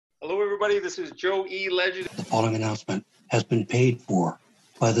Hello, everybody. This is Joe E. Legend. The following announcement has been paid for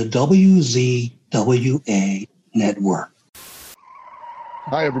by the WZWA Network.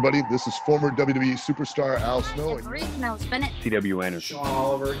 Hi, everybody. This is former WWE superstar Al Snow. Mel Bennett. C.W. Anderson. Sean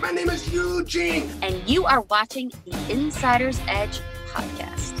Oliver. My name is Eugene. And you are watching the Insider's Edge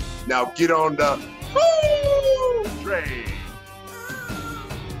podcast. Now get on the train.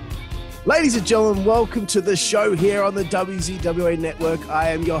 Ladies and gentlemen, welcome to the show here on the WZWA Network. I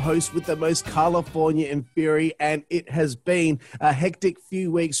am your host with the most California in Fury, and it has been a hectic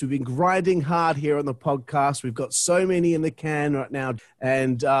few weeks. We've been grinding hard here on the podcast. We've got so many in the can right now,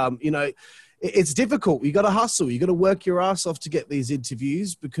 and, it's difficult. You got to hustle. You got to work your ass off to get these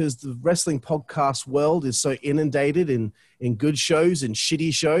interviews because the wrestling podcast world is so inundated in good shows and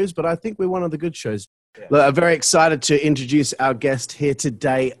shitty shows, but I think we're one of the good shows. Yeah. Look, I'm very excited to introduce our guest here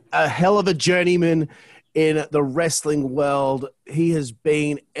today. A hell of a journeyman in the wrestling world. He has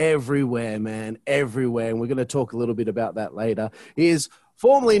been everywhere, man, everywhere. And we're going to talk a little bit about that later. He is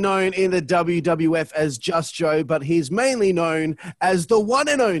formerly known in the WWF as Just Joe, but he's mainly known as the one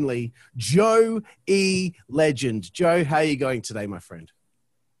and only Joe E. Legend. Joe, how are you going today, my friend?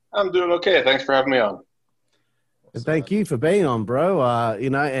 I'm doing okay. Thanks for having me on. Thank you for being on, bro.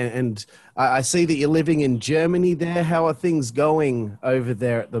 And I see that you're living in Germany there. How are things going over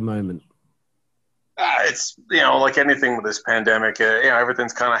there at the moment? It's, like anything with this pandemic,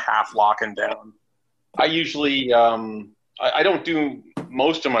 everything's kind of half locking down. I usually, I don't do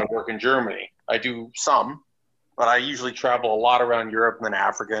most of my work in Germany. I do some, but I usually travel a lot around Europe and then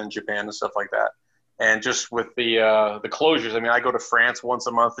Africa and Japan and stuff like that. And just with the closures, I go to France once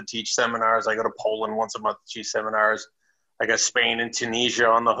a month to teach seminars. I go to Poland once a month to teach seminars. I got Spain and Tunisia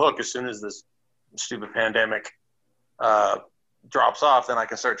on the hook. As soon as this stupid pandemic drops off, then I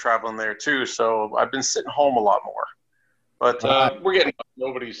can start traveling there too. So I've been sitting home a lot more. But we're getting –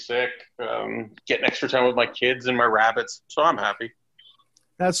 nobody's sick, getting extra time with my kids and my rabbits. So I'm happy.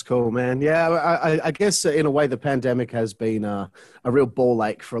 That's cool, man. Yeah, I guess in a way the pandemic has been a real ball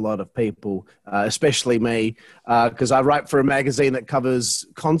ache for a lot of people, especially me, because I write for a magazine that covers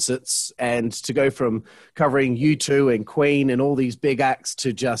concerts, and to go from covering U2 and Queen and all these big acts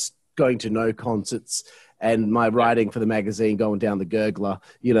to just going to no concerts and my writing for the magazine going down the gurgler,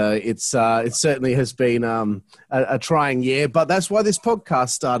 it certainly has been a trying year, but that's why this podcast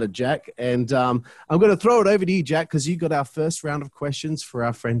started, Jack. And I'm going to throw it over to you, Jack, because you got our first round of questions for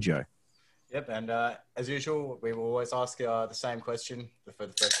our friend Joe. Yep, and as usual, we will always ask the same question for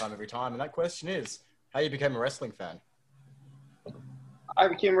the first time every time, and that question is, how you became a wrestling fan? I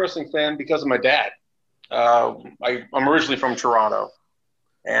became a wrestling fan because of my dad. I'm originally from Toronto.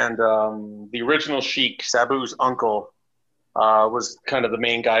 And the original Sheik, Sabu's uncle, was kind of the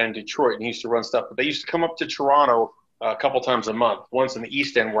main guy in Detroit, and he used to run stuff. But they used to come up to Toronto a couple times a month, once in the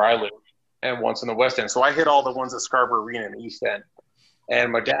East End where I live, and once in the West End. So I hit all the ones at Scarborough Arena in the East End.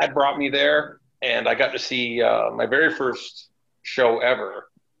 And my dad brought me there, and I got to see my very first show ever.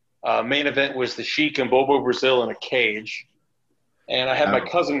 Main event was the Sheik and Bobo Brazil in a cage. And I had my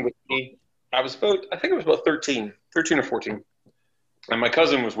cousin with me. I think I was about 13 or 14. And my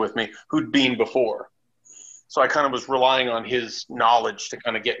cousin was with me, who'd been before. So I kind of was relying on his knowledge to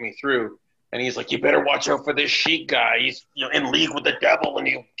kind of get me through. And he's like, you better watch out for this Sheik guy. He's in league with the devil, and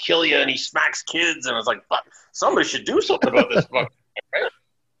he'll kill you, and he smacks kids. And I was like, fuck, somebody should do something about this. Right?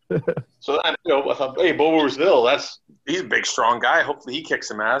 So then, I thought, hey, Bobo Brazil, he's a big, strong guy. Hopefully he kicks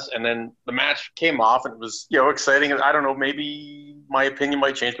some ass. And then the match came off, and it was exciting. I don't know, maybe my opinion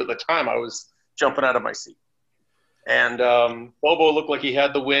might change, but at the time I was jumping out of my seat. And Bobo looked like he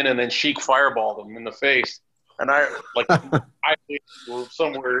had the win, and then Sheik fireballed him in the face. And I was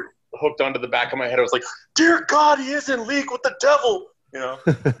somewhere hooked onto the back of my head. I was like, dear God, he is in league with the devil,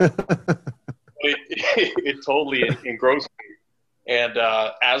 It totally engrossed me. And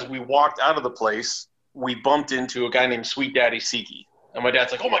as we walked out of the place, we bumped into a guy named Sweet Daddy Siki. And my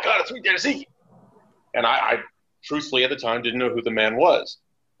dad's like, oh, my God, it's Sweet Daddy Siki. And I truthfully at the time didn't know who the man was.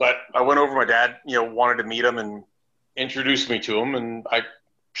 But I went over, my dad, wanted to meet him and introduced me to him, and I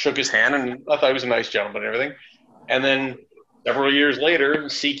shook his hand, and I thought he was a nice gentleman and everything. And then several years later,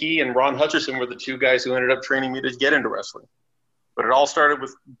 Siki and Ron Hutcherson were the two guys who ended up training me to get into wrestling. But it all started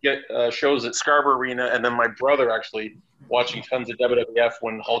with shows at Scarborough Arena, and then my brother actually watching tons of WWF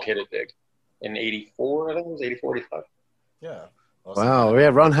when Hulk hit it big in 84, I think it was 84, 85. Yeah. Awesome. Wow, yeah,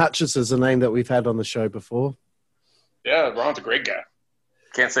 Ron Hutcherson's a name that we've had on the show before. Yeah, Ron's a great guy.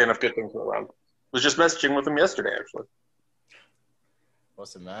 Can't say enough good things about Ron. Was just messaging with him yesterday, actually.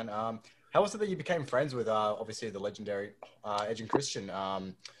 Awesome, man. How was it that you became friends with, obviously, the legendary Edge and Christian?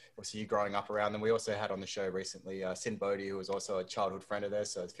 obviously you growing up around them. We also had on the show recently Sin Bodhi, who was also a childhood friend of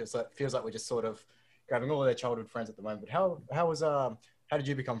theirs. So it feels like we're just sort of grabbing all of their childhood friends at the moment. But how did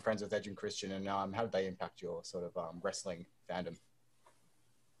you become friends with Edge and Christian, and how did they impact your sort of wrestling fandom?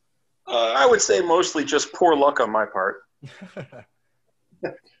 I would say mostly just poor luck on my part.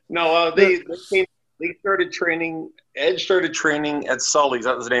 No, they started training. Edge started training at Sully's.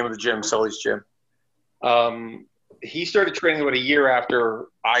 That was the name of the gym, Sully's Gym. He started training about a year after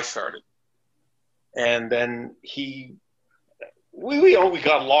I started, and then we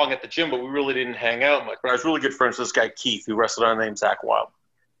got along at the gym, but we really didn't hang out much. But I was really good friends with this guy Keith, who wrestled under the name Zach Wild,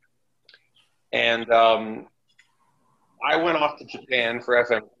 and I went off to Japan for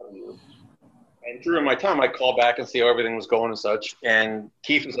FMW. And during my time, I'd call back and see how everything was going and such. And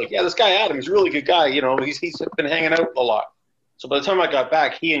Keith was like, yeah, this guy Adam, he's a really good guy. You know, he's been hanging out a lot. So by the time I got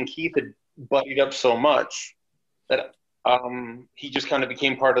back, he and Keith had buddied up so much that he just kind of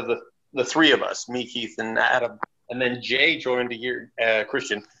became part of the three of us, me, Keith, and Adam. And then Jay joined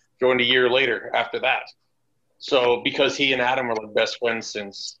Christian joined a year later after that. So because he and Adam were like best friends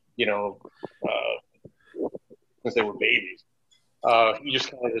since they were babies. He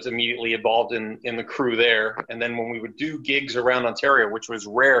just kind of was immediately involved in the crew there. And then when we would do gigs around Ontario, which was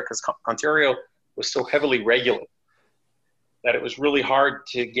rare because Ontario was so heavily regulated that it was really hard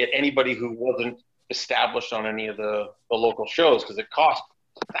to get anybody who wasn't established on any of the local shows because it cost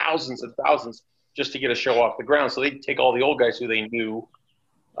thousands and thousands just to get a show off the ground. So they'd take all the old guys who they knew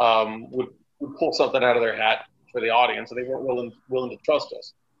would pull something out of their hat for the audience, and they weren't willing to trust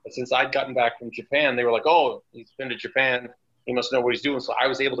us. But since I'd gotten back from Japan, they were like, oh, he's been to Japan. He must know what he's doing. So I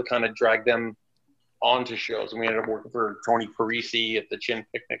was able to kind of drag them onto shows. And we ended up working for Tony Parisi at the Chin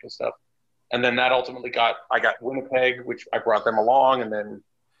Picnic and stuff. And then that ultimately I got Winnipeg, which I brought them along. And then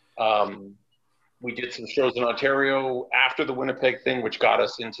we did some shows in Ontario after the Winnipeg thing, which got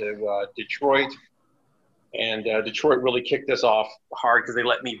us into Detroit. And Detroit really kicked us off hard because they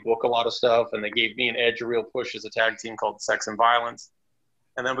let me book a lot of stuff. And they gave me and Edge a real push as a tag team called Sex and Violence.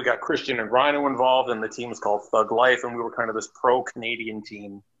 And then we got Christian and Rhino involved, and the team was called Thug Life, and we were kind of this pro-Canadian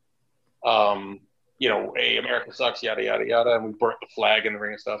team. America sucks, yada, yada, yada, and we burnt the flag in the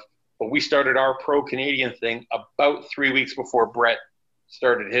ring and stuff. But we started our pro-Canadian thing about 3 weeks before Brett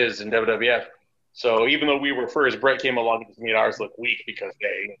started his in WWF. So even though we were first, Brett came along and just made ours look weak because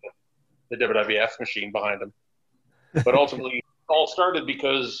the WWF machine behind him. But ultimately, it all started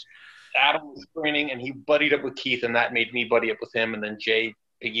because Adam was training, and he buddied up with Keith, and that made me buddy up with him, and then Jay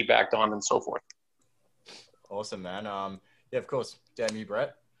piggybacked on and so forth. Awesome, man. Yeah, of course. Damn you,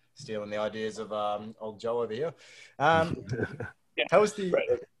 Brett. Stealing the ideas of old Joe over here. How was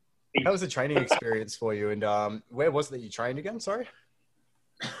the training experience for you? And where was it that you trained again? Sorry?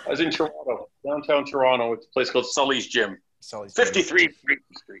 I was in Toronto, downtown Toronto. It's a place called Sully's Gym. 53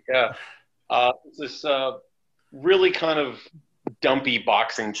 Street, yeah. It's this really kind of dumpy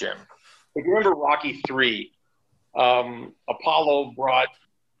boxing gym. If you remember Rocky III, Apollo brought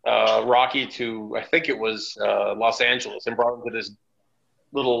Rocky to, I think it was Los Angeles, and brought him to this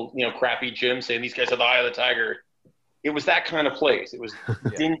little, crappy gym saying these guys are the eye of the tiger. It was that kind of place. It was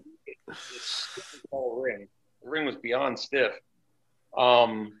dingy. It was a small ring. The ring was beyond stiff.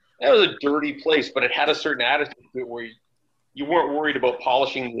 That was a dirty place, but it had a certain attitude to it where you weren't worried about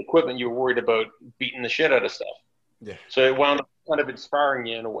polishing the equipment. You were worried about beating the shit out of stuff. Yeah. So it wound up kind of inspiring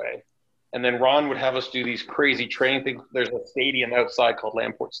you in a way. And then Ron would have us do these crazy training things. There's a stadium outside called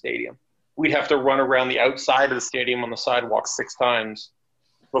Lamport Stadium. We'd have to run around the outside of the stadium on the sidewalk 6 times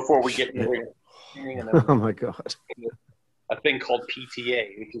before we get in the ring. Oh, my God. A thing called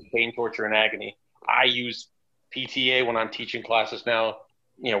PTA, which is pain, torture, and agony. I use PTA when I'm teaching classes now,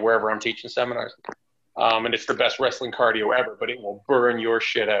 wherever I'm teaching seminars. And it's the best wrestling cardio ever, but it will burn your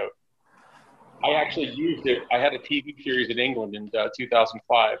shit out. I actually used it. I had a TV series in England in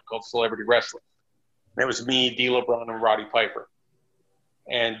 2005 called Celebrity Wrestling. And it was me, D'Lo Brown, and Roddy Piper.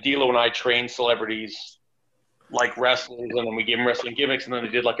 And D'Lo and I trained celebrities like wrestlers, and then we gave them wrestling gimmicks, and then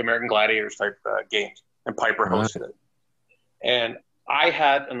they did like American Gladiators type games. And Piper hosted it. And I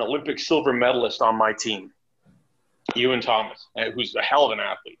had an Olympic silver medalist on my team, Ewan Thomas, who's a hell of an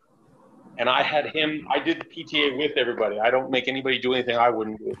athlete. And I had him, I did the PTA with everybody. I don't make anybody do anything I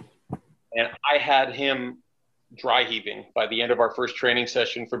wouldn't do. And I had him dry heaving by the end of our first training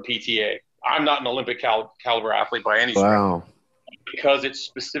session for PTA. I'm not an Olympic caliber athlete by any stretch. Wow. Because it's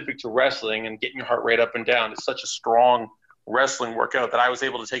specific to wrestling and getting your heart rate up and down. It's such a strong wrestling workout that I was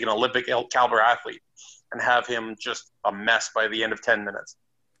able to take an Olympic caliber athlete and have him just a mess by the end of 10 minutes.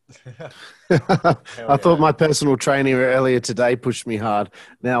 I thought my personal trainer earlier today pushed me hard.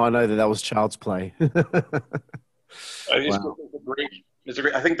 Now I know that was child's play. It's a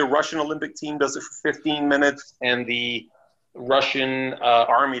I think the Russian Olympic team does it for 15 minutes, and the Russian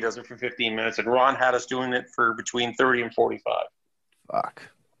Army does it for 15 minutes, and Ron had us doing it for between 30 and 45. Fuck.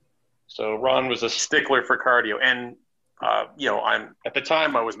 So Ron was a stickler for cardio, and at the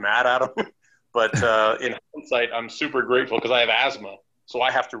time I was mad at him, but in hindsight, I'm super grateful because I have asthma, so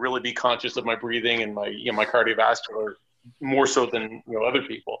I have to really be conscious of my breathing and my cardiovascular more so than other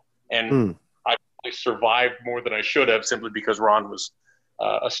people, and I survived more than I should have simply because Ron was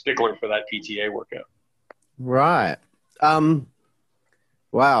a stickler for that PTA workout. Right.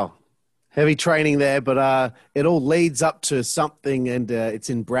 Wow. Heavy training there, but it all leads up to something, and it's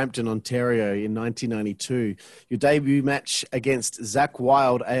in Brampton, Ontario in 1992. Your debut match against Zach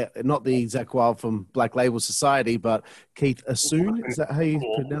Wild, not the Zach Wild from Black Label Society, but Keith Assoon. Is that how you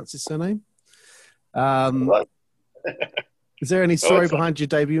pronounce his surname? Is there any story behind your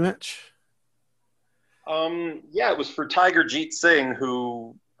debut match? Yeah, it was for Tiger Jeet Singh,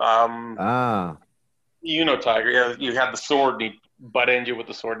 who Tiger. Yeah, you had the sword, and he butt-ended you with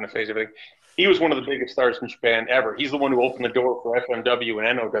the sword in the face. Everything. He was one of the biggest stars in Japan ever. He's the one who opened the door for FMW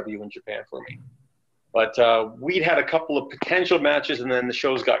and NOW in Japan for me. But we'd had a couple of potential matches, and then the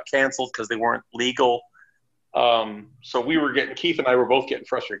shows got canceled because they weren't legal. So Keith and I were both getting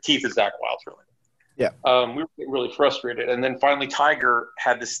frustrated. Keith is Zach Wild, really. Yeah. We were getting really frustrated. And then finally Tiger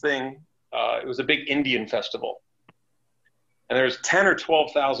had this thing. It was a big Indian festival. And there was 10 or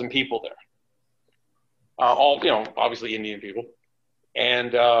 12,000 people there. All, obviously Indian people.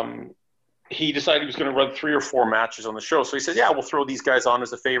 And he decided he was going to run 3 or 4 matches on the show. So he said, yeah, we'll throw these guys on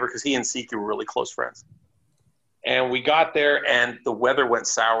as a favor because he and Siki were really close friends. And we got there, and the weather went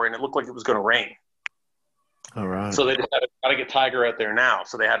sour, and it looked like it was going to rain. All right. So they decided, got to get Tiger out there now.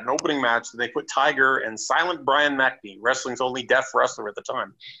 So they had an opening match, and they put Tiger and Silent Brian McNee, wrestling's only deaf wrestler at the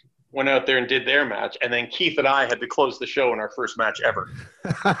time, went out there and did their match. And then Keith and I had to close the show in our first match ever.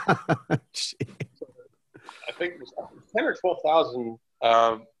 I think it was 10 or 12,000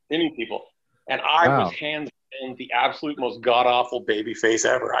 Indian people. And I was hands down the absolute most god-awful babyface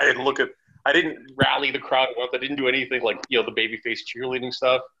ever. I didn't rally the crowd once. I didn't do anything like, the babyface cheerleading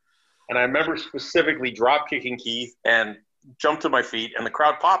stuff. And I remember specifically drop-kicking Keith and jumped to my feet, and the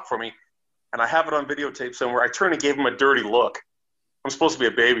crowd popped for me. And I have it on videotape somewhere. I turned and gave him a dirty look. I'm supposed to be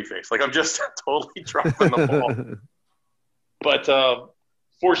a babyface. Like, I'm just totally dropping the ball. But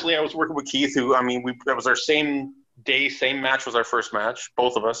fortunately, I was working with Keith, who, that was our same day, same match was our first match,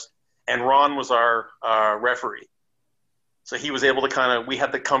 both of us. And Ron was our referee. So he was able to we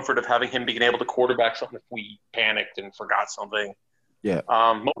had the comfort of having him being able to quarterback something if we panicked and forgot something. Yeah.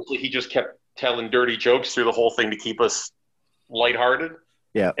 Mostly he just kept telling dirty jokes through the whole thing to keep us lighthearted.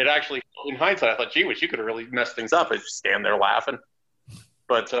 Yeah. It actually, in hindsight, I thought, gee whiz, you could have really messed things up. I just stand there laughing.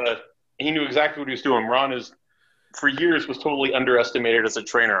 But he knew exactly what he was doing. Ron for years, was totally underestimated as a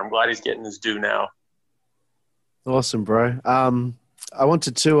trainer. I'm glad he's getting his due now. Awesome, bro. I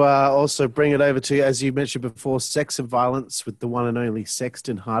wanted to also bring it over to you, as you mentioned before, Sex and Violence with the one and only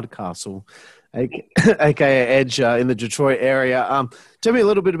Sexton Hardcastle, aka Edge, in the Detroit area. Tell me a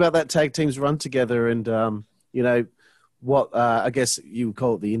little bit about that tag team's run together, and what I guess you would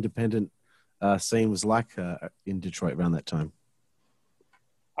call it the independent scene was like in Detroit around that time.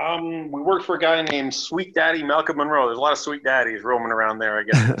 We worked for a guy named Sweet Daddy Malcolm Monroe. There's a lot of Sweet Daddies roaming around there, I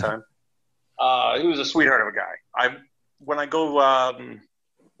guess, at the time. He was a sweetheart of a guy. When I go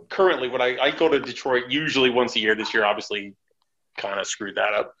currently, when I go to Detroit usually once a year. This year, obviously, kind of screwed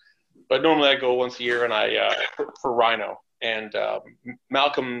that up. But normally I go once a year, and I for Rhino. And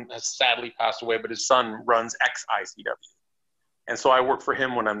Malcolm has sadly passed away, but his son runs ex-ICW. And so I work for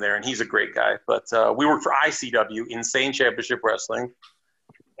him when I'm there, and he's a great guy. But we work for ICW, Insane Championship Wrestling.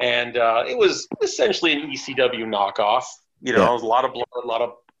 And it was essentially an ECW knockoff. It was a lot of blood, a lot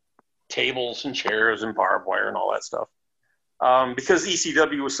of tables and chairs and barbed wire and all that stuff. Because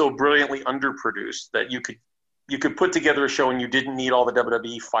ECW was so brilliantly underproduced that you could put together a show and you didn't need all the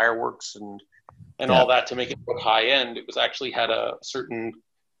WWE fireworks and all that to make it look high end. It was actually had a certain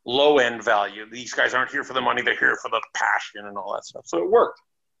low end value. These guys aren't here for the money; they're here for the passion and all that stuff. So it worked.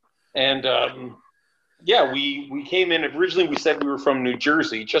 And we came in. Originally, we said we were from New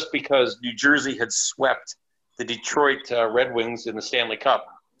Jersey, just because New Jersey had swept the Detroit Red Wings in the Stanley Cup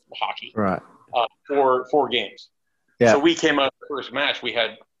hockey, right? For 4 games. Yeah. So we came out the first match. We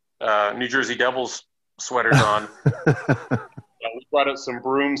had New Jersey Devils sweaters on. We brought out some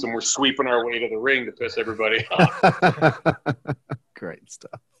brooms and we're sweeping our way to the ring to piss everybody off. Great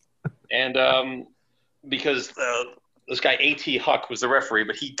stuff. And because this guy A.T. Huck was the referee,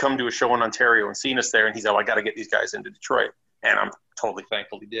 but he'd come to a show in Ontario and seen us there, and he's like, I got to get these guys into Detroit. And I'm totally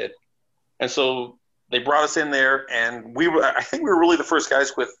thankful he did. And so they brought us in there, and I think we were really the first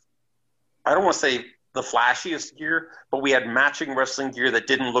guys with, I don't want to say the flashiest gear, but we had matching wrestling gear that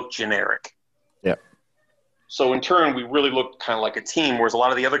didn't look generic. Yeah. So in turn, we really looked kind of like a team, whereas a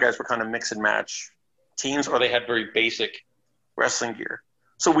lot of the other guys were kind of mix and match teams, or they had very basic wrestling gear.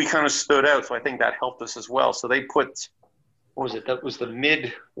 So we kind of stood out. So I think that helped us as well. So they put, what was it? That was the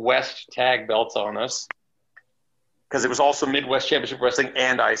Midwest tag belts on us, because it was also Midwest Championship Wrestling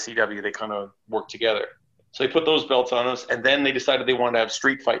and ICW. They kind of worked together. So they put those belts on us, and then they decided they wanted to have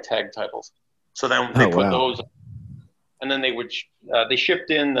street fight tag titles. So then they put those, and then they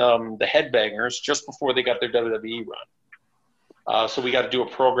shipped in the Headbangers just before they got their WWE run. So we got to do a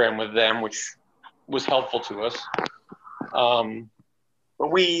program with them, which was helpful to us. But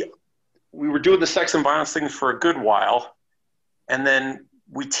we were doing the sex and violence thing for a good while, and then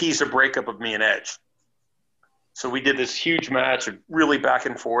we teased a breakup of me and Edge. So we did this huge match, really back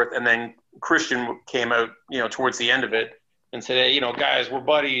and forth, and then Christian came out, towards the end of it and said, hey, guys, we're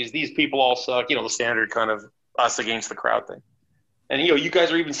buddies. These people all suck. The standard kind of us against the crowd thing. And, you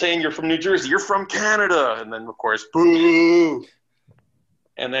guys are even saying you're from New Jersey. You're from Canada. And then, of course, boo.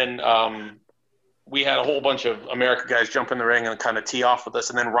 And then we had a whole bunch of American guys jump in the ring and kind of tee off with us.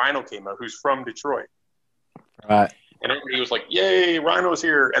 And then Rhino came out, who's from Detroit. Right. And everybody was like, yay, Rhino's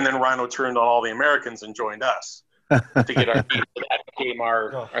here. And then Rhino turned on all the Americans and joined us to get our team. So that became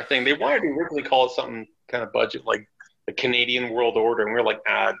our thing. They wanted to originally call it something kind of budget, like the Canadian World Order. And we were like,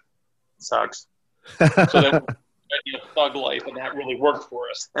 it sucks. So then we had Thug Life, and that really worked for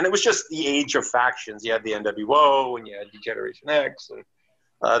us. And it was just the age of factions. You had the NWO, and you had Degeneration X,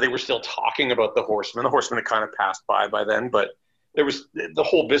 and they were still talking about the Horsemen. The Horsemen had kind of passed by then, but the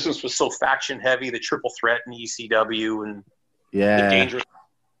whole business was so faction heavy, the Triple Threat and ECW and the Dangerous,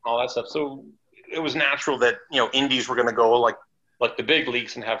 all that stuff. So it was natural that, indies were going to go like the big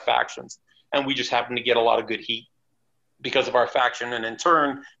leagues and have factions. And we just happened to get a lot of good heat because of our faction. And in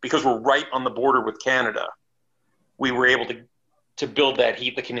turn, because we're right on the border with Canada, we were able to build that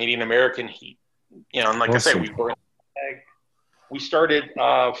heat, the Canadian American heat. And like awesome. I say, we started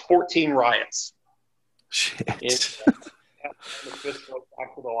 14 riots. Shit. The fist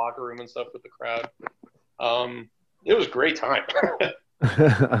back to the locker room and stuff with the crowd. It was a great time.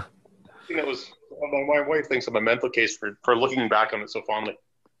 I think it was. My wife thinks I'm a mental case for looking back on it so fondly.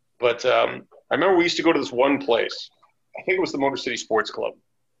 But I remember we used to go to this one place. I think it was the Motor City Sports Club.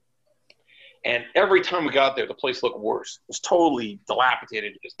 And every time we got there, the place looked worse. It was totally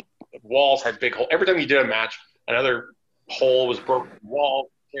dilapidated. The walls had big holes. Every time you did a match, another hole was broken. Walls,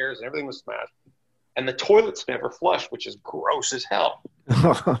 chairs, and everything was smashed. And the toilets never flushed, which is gross as hell.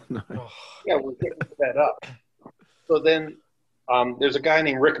 Oh, no. Yeah, we're getting that up. So then there's a guy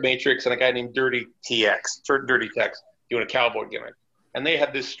named Rick Matrix and a guy named Dirty Tex doing a cowboy gimmick. And they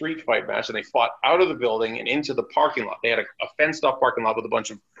had this street fight match, and they fought out of the building and into the parking lot. They had a fenced-off parking lot with a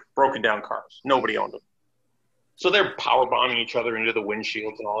bunch of broken-down cars. Nobody owned them. So they're power bombing each other into the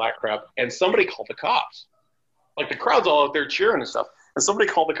windshields and all that crap. And somebody called the cops. Like, the crowd's all out there cheering and stuff. And somebody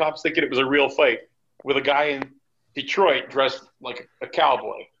called the cops thinking it was a real fight with a guy in Detroit dressed like a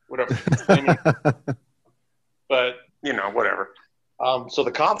cowboy, whatever. But, whatever. So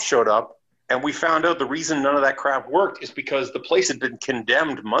the cops showed up, and we found out the reason none of that crap worked is because the place had been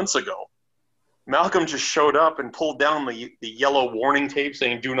condemned months ago. Malcolm just showed up and pulled down the yellow warning tape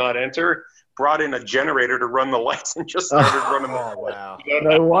saying "Do not enter," brought in a generator to run the lights, and just started running the lights. Wow.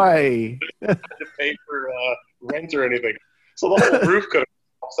 No way. Had to pay for rent or anything. So the whole roof could have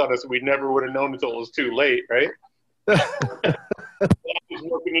on us, and we never would have known until it was too late, right? I was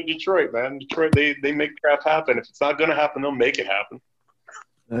working in Detroit, man. Detroit, they make crap happen. If it's not going to happen, they'll make it happen.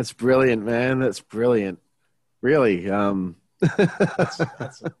 That's brilliant, man. That's brilliant. Really.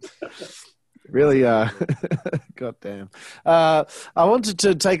 Really, goddamn. I wanted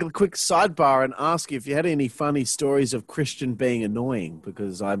to take a quick sidebar and ask you if you had any funny stories of Christian being annoying,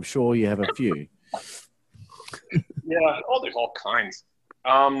 because I'm sure you have a few. Yeah, there's all kinds.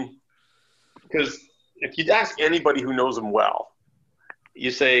 Because if you ask anybody who knows him well,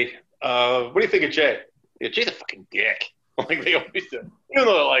 you say, what do you think of Jay? Yeah, Jay's a fucking dick. Like they always do. Even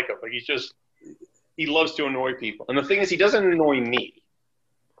though I like him, like he loves to annoy people. And the thing is, he doesn't annoy me.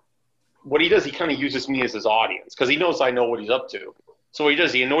 What he does, he kind of uses me as his audience because he knows I know what he's up to. So what he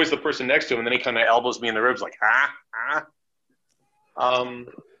does, he annoys the person next to him, and then he kind of elbows me in the ribs like,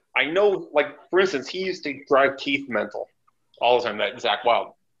 I know, like, for instance, he used to drive Keith mental all the time, that Zach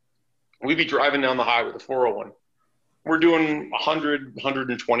Wild. We'd be driving down the highway, the 401. We're doing 100,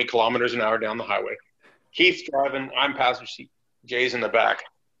 120 kilometers an hour down the highway. Keith's driving, I'm passenger seat, Jay's in the back.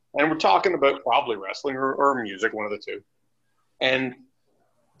 And we're talking about probably wrestling or music, one of the two. And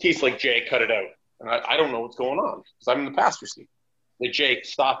Keith's like, Jay, cut it out. And I don't know what's going on because I'm in the passenger seat. Jay,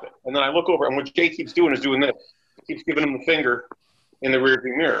 stop it. And then I look over, and what Jay keeps doing is doing this. He keeps giving him the finger in the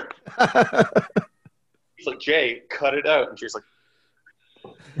rearview mirror. He's like, Jay, cut it out. And Jay's like,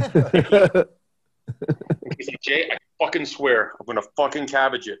 he's like, Jay, I fucking swear, I'm going to fucking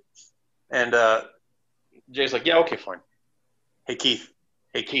cabbage it. And Jay's like, yeah, okay, fine. Hey, Keith.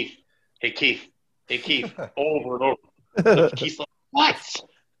 Hey, Keith. Hey, Keith. Hey, Keith. Over and over. Keith's like, what?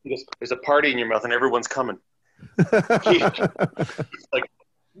 He goes, there's a party in your mouth and everyone's coming. He's like,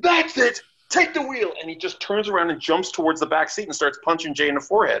 that's it. Take the wheel. And he just turns around and jumps towards the back seat and starts punching Jay in the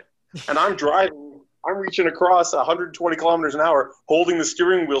forehead. And I'm driving. I'm reaching across 120 kilometers an hour, holding the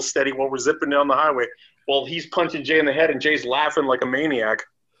steering wheel steady while we're zipping down the highway. While he's punching Jay in the head and Jay's laughing like a maniac.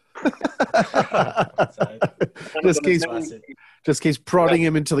 just keeps prodding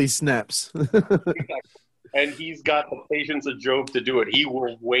him until he snaps. And he's got the patience of Job to do it. He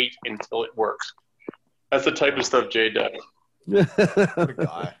will wait until it works. That's the type of stuff Jay does. What a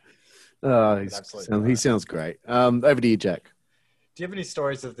guy. He sounds great. Over to you, Jack. Do you have any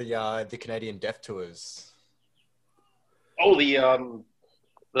stories of the Canadian Death Tours? Oh, the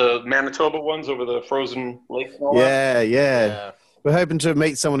Manitoba ones over the frozen lake and all that? Yeah. We're hoping to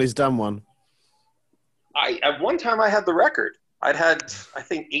meet someone who's done one. At one time, I had the record. I'd had, I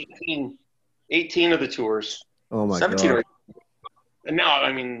think, 18 of the tours. Oh, my 17 God. Or 18. And now,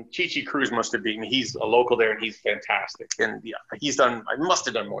 I mean, Chi Cruz must have beaten me. He's a local there, and he's fantastic. And, yeah, I must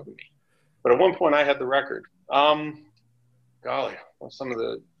have done more than me. But at one point, I had the record. Golly, some of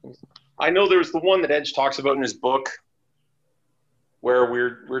the – I know there's the one that Edge talks about in his book where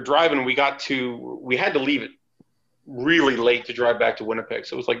we're driving. We had to leave it really late to drive back to Winnipeg.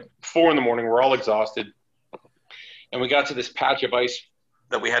 So it was like 4 a.m. We're all exhausted. And we got to this patch of ice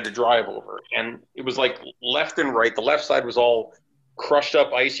that we had to drive over. And it was like left and right. The left side was all crushed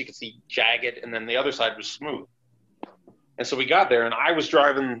up ice. You could see jagged. And then the other side was smooth. And so we got there, and I was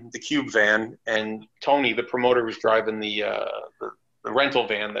driving the Cube van, and Tony, the promoter, was driving the rental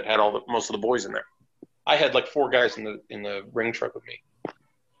van that had most of the boys in there. I had like 4 guys in the ring truck with me.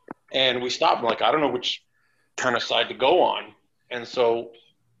 And we stopped, and like, I don't know which kind of side to go on. And so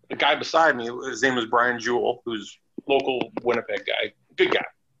the guy beside me, his name was Brian Jewell, who's local Winnipeg guy, good guy.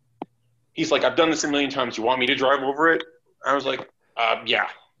 He's like, I've done this a million times. You want me to drive over it? I was like, yeah.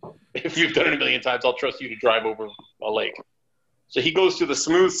 If you've done it a million times, I'll trust you to drive over a lake. So he goes to the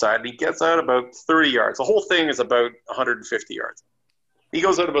smooth side, and he gets out about 30 yards. The whole thing is about 150 yards. He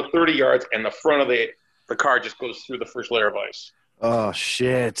goes out about 30 yards, and the front of the car just goes through the first layer of ice. Oh,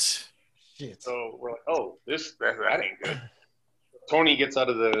 shit. So we're like, oh, that ain't good. Tony gets out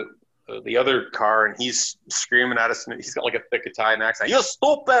of the other car, and he's screaming at us, and he's got like a thick Italian accent. You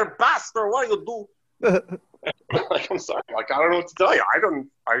stupid bastard, what do you do? Like, I'm sorry. Like, I don't know what to tell you. I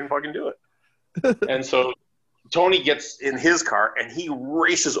didn't fucking do it. And so Tony gets in his car, and he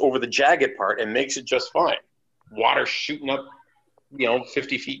races over the jagged part and makes it just fine. Water shooting up,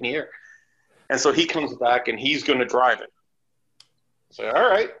 50 feet in the air. And so he comes back, and he's going to drive it. So, all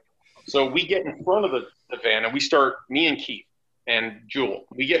right. So we get in front of the van, and we start, me and Keith and Jewel,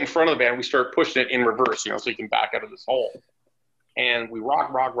 we get in front of the van, we start pushing it in reverse, so you can back out of this hole. And we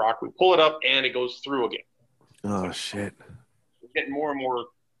rock. We pull it up, and it goes through again. Oh, shit. We're getting more and more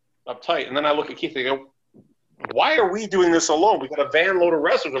uptight. And then I look at Keith and I go, why are we doing this alone? We got a van load of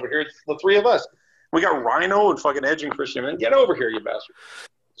wrestlers over here. It's the 3 of us. We got Rhino and fucking Edge and Christian. Man, get over here, you bastard.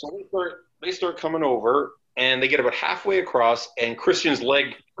 So they start coming over, and they get about halfway across, and Christian's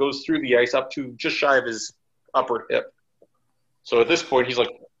leg goes through the ice up to just shy of his upper hip. So at this point, he's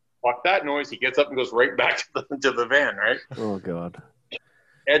like, fuck that noise. He gets up and goes right back to the van, right? Oh, God.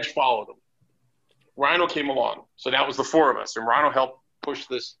 Edge followed him. Rhino came along. So that was the 4 of us, and Rhino helped push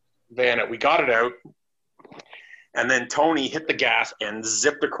this van out. We got it out, and then Tony hit the gas and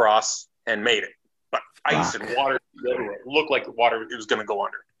zipped across and made it. But ice and water everywhere. It looked like the water it was going to go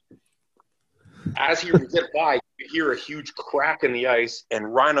under. As he zipped by, you hear a huge crack in the ice,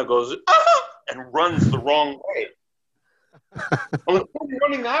 and Rhino goes, ah! And runs the wrong way. I'm like, why are you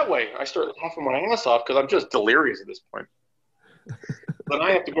running that way? I start laughing my ass off because I'm just delirious at this point. Then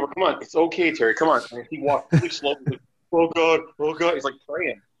I have to go, come on, it's okay, Terry, come on. And he walked really slowly, like, oh, God. He's like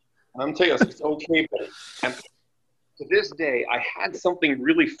praying. And I'm telling you, it's okay, buddy. And to this day, I had something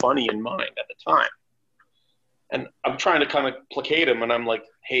really funny in mind at the time. And I'm trying to kind of placate him, and I'm like,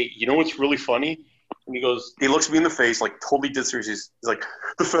 hey, you know what's really funny? And he looks me in the face, like totally dead serious. He's like,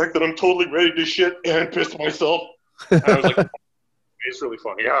 the fact that I'm totally ready to shit and piss myself. And I was like, it's really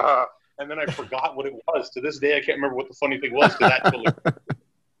funny. Yeah. And then I forgot what it was. To this day, I can't remember what the funny thing was.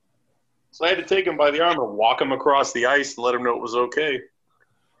 So I had to take him by the arm and walk him across the ice and let him know it was okay.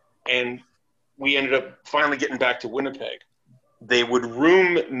 And we ended up finally getting back to Winnipeg, they would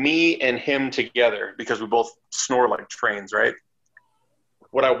room me and him together because we both snore like trains, right?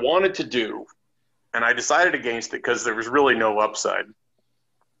 What I wanted to do, and I decided against it because there was really no upside.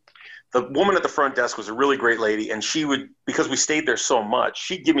 The woman at the front desk was a really great lady, and she would, because we stayed there so much,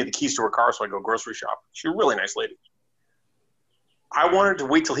 she'd give me the keys to her car so I'd go grocery shopping. She was a really nice lady. I wanted to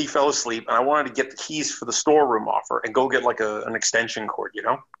wait till he fell asleep, and I wanted to get the keys for the storeroom off her and go get like an extension cord, you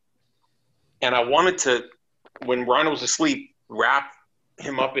know? And I wanted to, when Rhino was asleep, wrap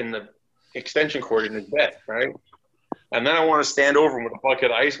him up in the extension cord in his bed, right? And then I want to stand over him with a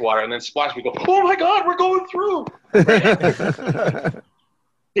bucket of ice water and then splash me, go, oh my God, we're going through. Right?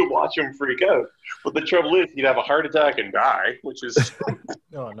 To watch him freak out. But the trouble is, he'd have a heart attack and die, which is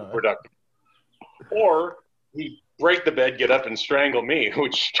productive. Or he'd break the bed, get up, and strangle me,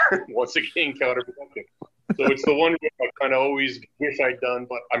 which, once again, counterproductive. So it's the one I kind of always wish I'd done,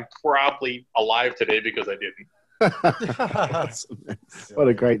 but I'm probably alive today because I didn't. What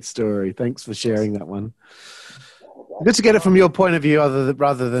a great story. Thanks for sharing that one. Good to get it from your point of view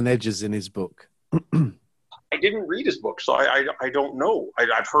rather than Edge's in his book. I didn't read his book, so I don't know.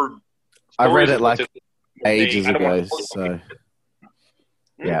 I've heard. I read it like ages ago, so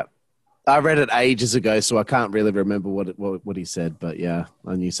yeah. I read it ages ago, so I can't really remember what he said. But yeah,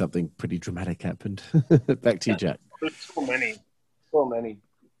 I knew something pretty dramatic happened. Back to you, Jack. There's so many.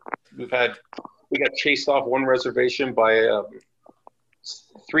 We got chased off one reservation by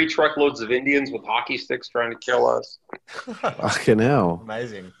 3 truckloads of Indians with hockey sticks trying to kill us. Fucking hell!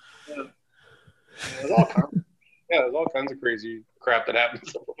 Amazing. Yeah. There's all kinds of crazy crap that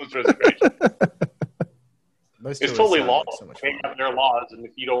happens on those reservations. It's totally lawless. They have their laws, and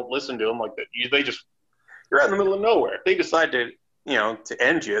if you don't listen to them like that, you're out in the middle of nowhere. If they decide to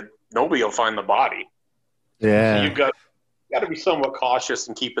end you, nobody will find the body. Yeah, so you've got to be somewhat cautious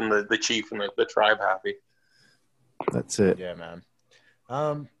in keeping the chief and the tribe happy. That's it. Yeah,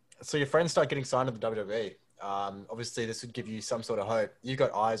 man. So your friends start getting signed to the WWE. Obviously, this would give you some sort of hope. You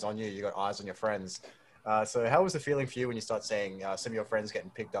got eyes on you. You got eyes on your friends. So how was the feeling for you when you start seeing some of your friends getting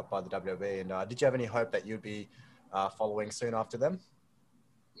picked up by the WWE? And did you have any hope that you'd be following soon after them?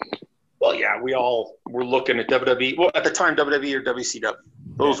 Well, yeah, we all were looking at WWE. Well, at the time, WWE or WCW.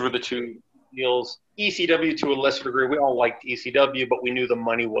 Those were the two deals. ECW to a lesser degree. We all liked ECW, but we knew the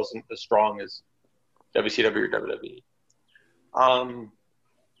money wasn't as strong as WCW or WWE.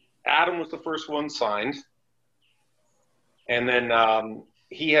 Adam was the first one signed. And then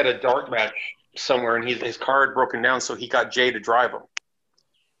he had a dark match somewhere, and his car had broken down, so he got Jay to drive him.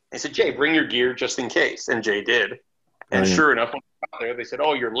 He said, Jay, bring your gear just in case. And Jay did. And sure enough, when we got there, they said,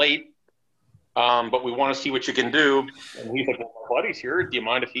 oh, you're late, but we want to see what you can do. And he's like, well, my buddy's here. Do you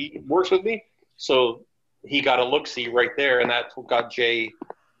mind if he works with me? So he got a look-see right there, and that's what got Jay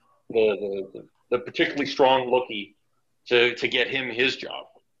the particularly strong lookie to get him his job.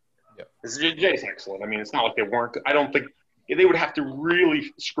 Yeah. Jay's excellent. I mean, it's not like they weren't. I don't think they would have to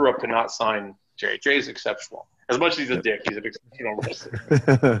really screw up to not sign Jay. Jay's exceptional. As much as he's a dick, he's an exceptional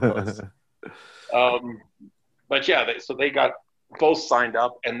wrestler. But yeah, so they got both signed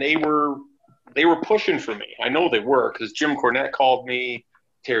up, and they were pushing for me. I know they were, because Jim Cornette called me,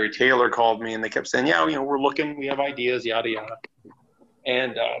 Terry Taylor called me, and they kept saying, yeah, we're looking, we have ideas, yada yada.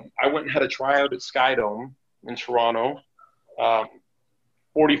 And I went and had a tryout at Skydome in Toronto.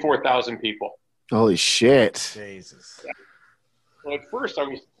 44,000 people. Holy shit! Jesus. Yeah. Well, at first, I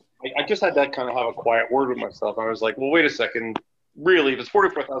just had that kind of have a quiet word with myself. I was like, well, wait a second. Really, if it's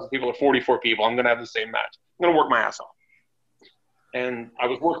 44,000 people or 44 people, I'm going to have the same match. I'm going to work my ass off. And I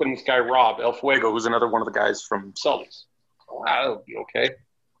was working with this guy, Rob El Fuego, who's another one of the guys from Sully's. Oh, that'll be okay.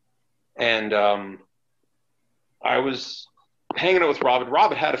 And I was hanging out with Rob, and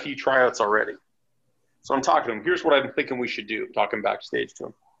Rob had a few tryouts already. So I'm talking to him. Here's what I'm thinking we should do. I'm talking backstage to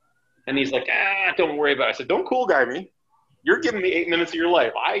him. And he's like, don't worry about it. I said, don't cool guy me. You're giving me 8 minutes of your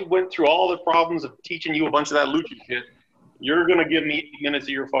life. I went through all the problems of teaching you a bunch of that lucha shit. You're going to give me 8 minutes of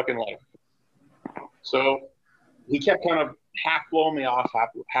your fucking life. So he kept kind of half blowing me off,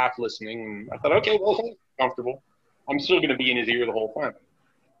 half listening. And I thought, okay, well, comfortable. I'm still going to be in his ear the whole time.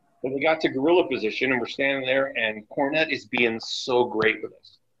 But we got to gorilla position, and we're standing there, and Cornette is being so great with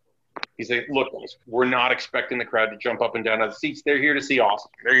us. He's like, look, we're not expecting the crowd to jump up and down out of the seats. They're here to see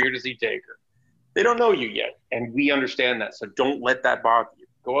Austin. They're here to see Taker. They don't know you yet, and we understand that. So don't let that bother you.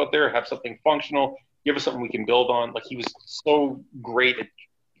 Go out there, have something functional, give us something we can build on. Like, he was so great at,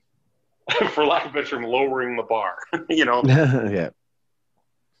 for lack of a better term, lowering the bar. Yeah.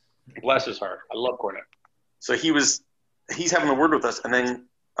 Bless his heart. I love Cornette. So he's having a word with us, and then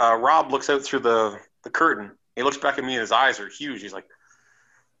Rob looks out through the curtain. He looks back at me, and his eyes are huge. He's like,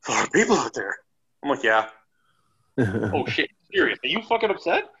 a lot of people out there. I'm like, yeah. Oh, shit. Serious? Are you fucking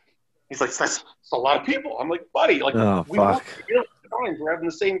upset? He's like, that's a lot of people. I'm like, buddy, like, Oh, we fuck. we're having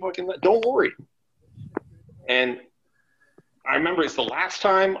the same fucking. Don't worry. And I remember it's the last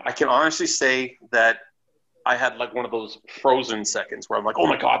time I can honestly say that I had like one of those frozen seconds where I'm like, oh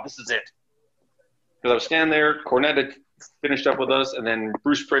my God, this is it. Because I was standing there, Cornette had finished up with us, and then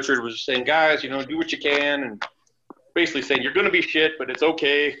Bruce Pritchard was just saying, guys, do what you can, and basically saying, you're going to be shit, but it's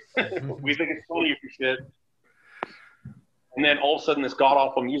okay. We think it's funny if you're shit. And then all of a sudden, this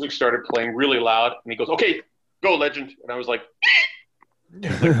god-awful music started playing really loud, and he goes, okay, go, Legend. And I was like,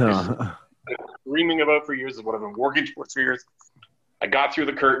 dreaming about for years is what I've been working towards for years. I got through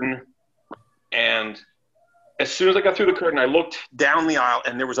the curtain, and as soon as I got through the curtain, I looked down the aisle,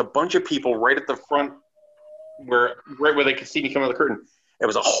 and there was a bunch of people right at the front right where they could see me come out of the curtain. It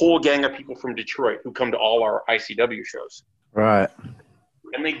was a whole gang of people from Detroit who come to all our ICW shows. Right.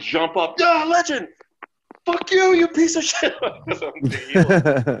 And they jump up, Legend! Fuck you, you piece of shit! So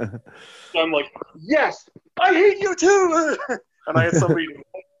I'm like, yes, I hate you too! And I had somebody,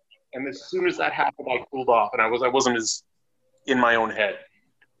 and as soon as that happened, I cooled off, and I wasn't as in my own head.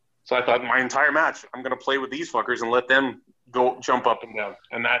 So I thought my entire match, I'm going to play with these fuckers and let them go jump up and down.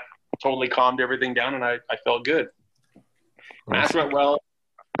 And that totally calmed everything down, and I felt good. Match went well.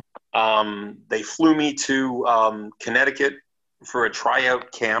 They flew me to Connecticut for a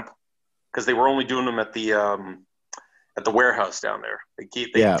tryout camp because they were only doing them at the warehouse down there. They take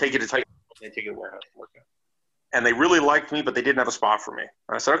it to Titan, they take it to the warehouse and work out. And they really liked me, but they didn't have a spot for me.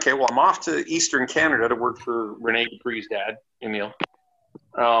 And I said, okay, well, I'm off to Eastern Canada to work for Rene Dupree's dad, Emil,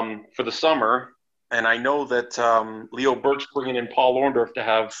 for the summer. And I know that Leo Burke's bringing in Paul Orndorff to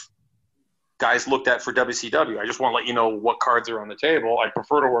have guys looked at for WCW. I just want to let you know what cards are on the table. I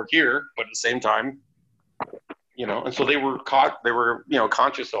prefer to work here, but at the same time, and so they were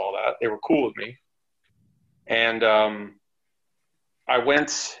conscious of all that. They were cool with me. And I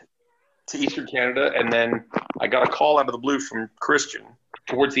went to Eastern Canada, and then I got a call out of the blue from Christian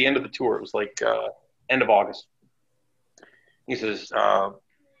towards the end of the tour. It was like end of August. He says,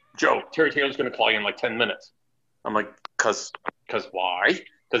 Joe, Terry Taylor's going to call you in like 10 minutes. I'm like, cause why?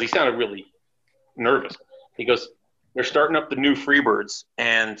 Because he sounded really nervous. He goes, they're starting up the new Freebirds,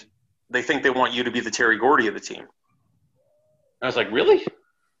 and they think they want you to be the Terry Gordy of the team. I was like, really?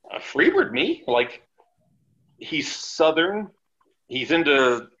 A Freebird, me? Like, he's Southern. He's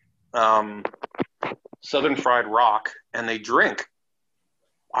into Southern Fried Rock, and they drink.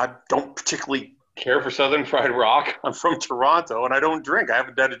 I don't particularly care for Southern Fried Rock. I'm from Toronto, and I don't drink. I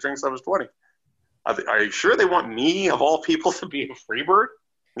haven't had a drink since I was 20. Are you sure they want me, of all people, to be a Freebird?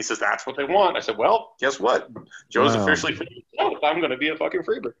 He says, that's what they want. I said, well, guess what? Joe's officially for you. I'm going to be a fucking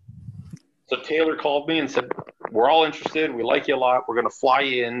Freebird. So Taylor called me and said, we're all interested. We like you a lot. We're going to fly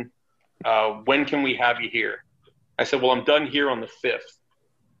you in. When can we have you here? I said, well, I'm done here on the 5th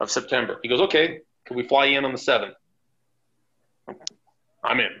of September. He goes, okay, can we fly you in on the 7th?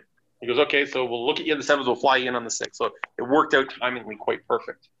 I'm in. He goes, okay, so we'll look at you on the 7th. We'll fly you in on the 6th. So it worked out timingly quite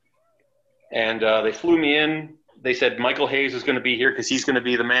perfect. And they flew me in. They said Michael Hayes is going to be here because he's going to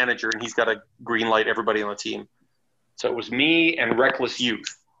be the manager, and he's got to green light everybody on the team. So it was me and Reckless Youth.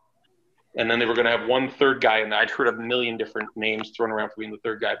 And then they were going to have one third guy, and I'd heard a million different names thrown around for being the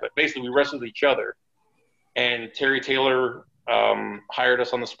third guy. But basically, we wrestled each other. And Terry Taylor hired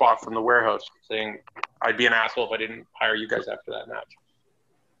us on the spot from the warehouse, saying I'd be an asshole if I didn't hire you guys after that match.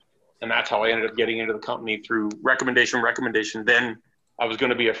 And that's how I ended up getting into the company through recommendation. Then I was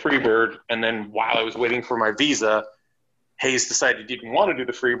going to be a Freebird, and then while I was waiting for my visa, Hayes decided he didn't want to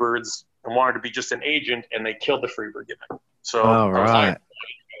do the Freebirds and wanted to be just an agent, and they killed the Freebird gimmick. So I was hired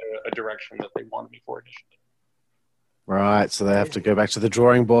a direction that they wanted me for initially. Right, so they have to go back to the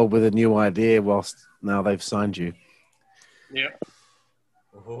drawing board with a new idea whilst now they've signed you. Yeah.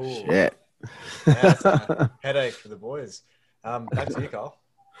 Ooh. Shit. That's a headache for the boys. Back to you, Carl.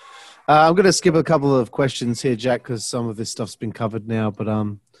 I'm going to skip a couple of questions here, Jack, because some of this stuff's been covered now. But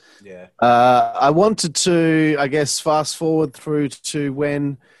I wanted to, I guess, fast forward through to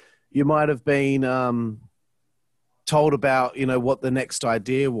when you might have been told about, what the next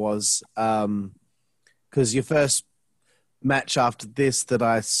idea was. Because your first match after this that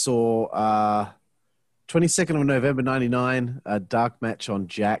I saw, 22nd of November, 99, a dark match on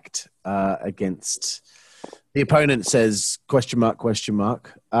Jacked against... The opponent says, question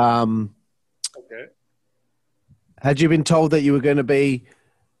mark. Okay. Had you been told that you were going to be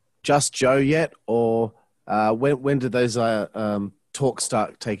just Joe yet? Or when did those talks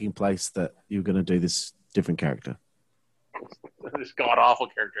start taking place that you were going to do this different character? This god-awful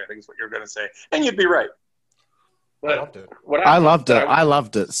character, I think is what you're going to say. And you'd be right. But loved it. what I loved it. I I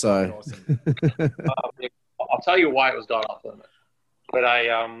loved it. So Awesome. I'll tell you why it was god off limit. But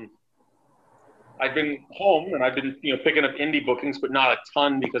I've been home and I've been picking up indie bookings, but not a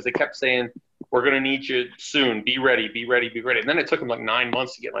ton because they kept saying we're going to need you soon. Be ready, be ready, be ready. And then it took them like 9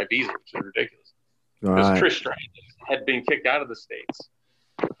 months to get my visa, which is ridiculous. Because right. Trish Stratus had been kicked out of the States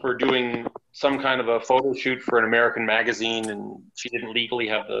for doing some kind of a photo shoot for an American magazine, and she didn't legally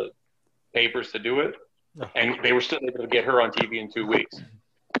have the papers to do it. And they were still able to get her on TV in 2 weeks.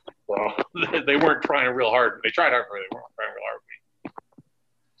 So they weren't trying real hard. They tried hard, but they weren't trying real hard with me.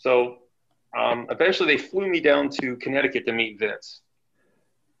 So eventually they flew me down to Connecticut to meet Vince.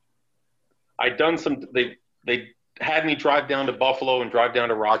 They had me drive down to Buffalo and drive down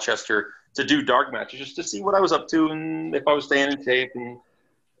to Rochester to do dark matches just to see what I was up to and if I was staying in shape and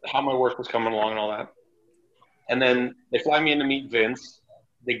how my work was coming along and all that. And then they fly me in to meet Vince.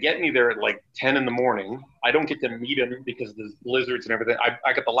 They get me there at like 10 in the morning. I don't get to meet him because there's blizzards and everything.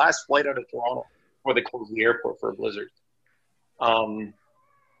 I got the last flight out of Toronto before they closed the airport for a blizzard. I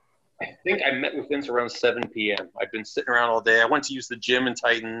think I met with Vince around 7 p.m. I've been sitting around all day. I went to use the gym in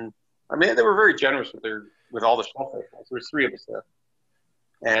Titan. I mean, they were very generous with all the stuff. There was 3 of us there.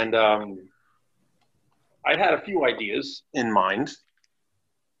 And I'd had a few ideas in mind.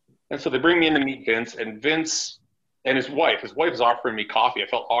 And so they bring me in to meet Vince, and Vince and his wife is offering me coffee. I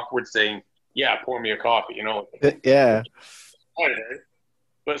felt awkward saying, yeah, pour me a coffee, Yeah.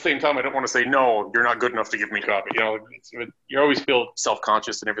 But at the same time, I don't want to say, no, you're not good enough to give me coffee. You always feel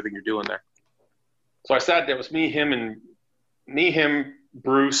self-conscious in everything you're doing there. So I sat there. It was me, him,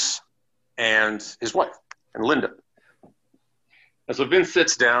 Bruce, and his wife, and Linda. And so Vince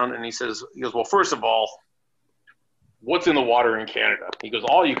sits down and he goes, well, first of all, what's in the water in Canada? He goes,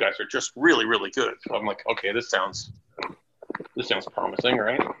 all you guys are just really, really good. So I'm like, okay, this sounds promising,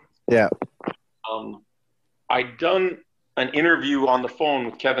 right? Yeah. I'd done an interview on the phone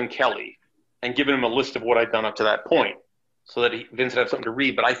with Kevin Kelly and given him a list of what I'd done up to that point so that Vince would have something to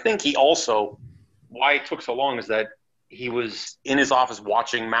read. But I think he also, why it took so long is that he was in his office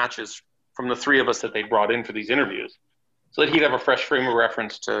watching matches from the 3 of us that they brought in for these interviews so that he'd have a fresh frame of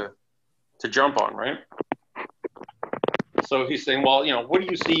reference to jump on, right? So he's saying, well, what do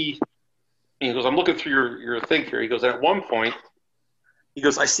you see? And he goes, I'm looking through your thing here. He goes, at one point, he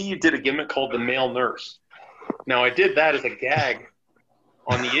goes, I see you did a gimmick called the male nurse. Now, I did that as a gag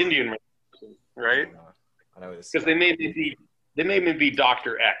on the Indian, right? I know this. Because they made me be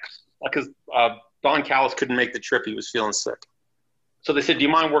Dr. X. Because Don Callis couldn't make the trip. He was feeling sick. So they said, do you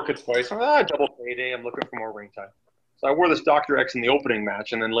mind working twice? I'm like, double payday. I'm looking for more ring time. So I wore this Dr. X in the opening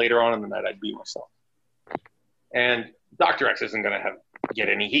match, and then later on in the night, I'd beat myself. And Dr. X isn't going to get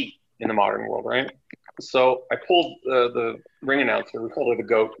any heat in the modern world, right? So I pulled the ring announcer. We called her the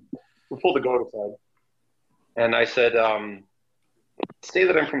GOAT. We pulled the GOAT aside. And I said, say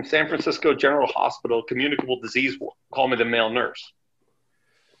that I'm from San Francisco General Hospital, communicable disease ward. Call me the male nurse.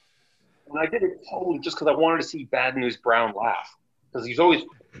 And I did it totally just because I wanted to see Bad News Brown laugh. Because he's always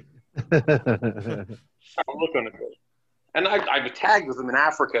look on his face. And I've tagged with him in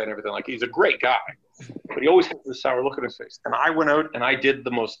Africa and everything. Like, he's a great guy. But he always has this sour look on his face. And I went out and I did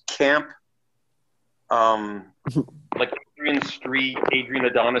the most camp, like Adrian Street, Adrian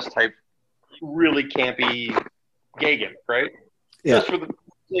Adonis type, really campy gay gimmick, right? Yeah. Just for the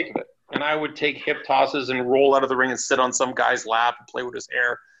sake of it. And I would take hip tosses and roll out of the ring and sit on some guy's lap and play with his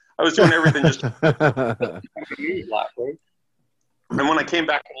hair. I was doing everything just to laugh, right? And when I came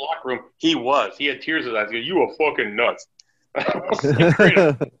back to the locker room, he had tears in his eyes. He goes, you are fucking nuts.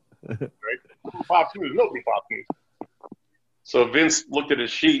 Right? Pops news, nobody pops news. So Vince looked at his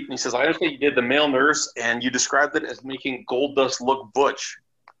sheet and he says, I understand you did the male nurse and you described it as making Goldust look butch.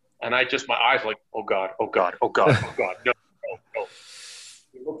 And my eyes were like, oh God, oh God, oh God, oh God, no.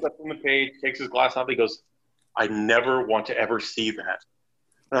 He looks up from the page, takes his glass off, he goes, I never want to ever see that.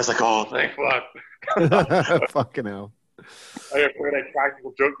 And I was like, oh, thank fuck. Fucking hell. I afraid I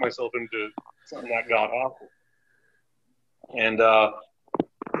practical joked myself into something that got awful. And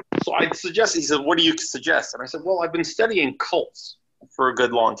so I suggested, he said, what do you suggest? And I said, well, I've been studying cults for a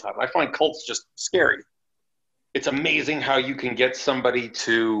good long time. I find cults just scary. It's amazing how you can get somebody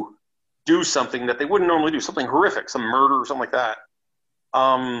to do something that they wouldn't normally do, something horrific, some murder or something like that.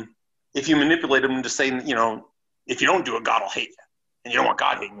 If you manipulate them into saying, if you don't do it, God will hate you. And you don't want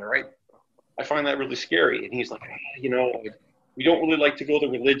God hating you, right? I find that really scary. And he's like, we don't really like to go the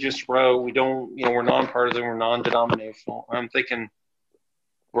religious route. We don't, we're nonpartisan, we're non-denominational. I'm thinking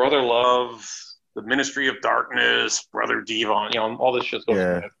Brother Love, the Ministry of Darkness, Brother Devon, all this shit's going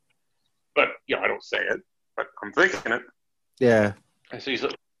on. But, I don't say it, but I'm thinking it. Yeah. And so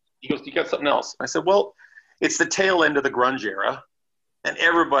he goes, you got something else? I said, well, it's the tail end of the grunge era, and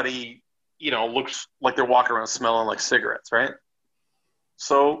everybody, looks like they're walking around smelling like cigarettes, right?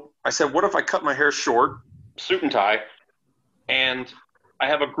 So I said, what if I cut my hair short, suit and tie, and I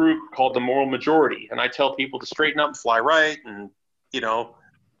have a group called the Moral Majority, and I tell people to straighten up and fly right and,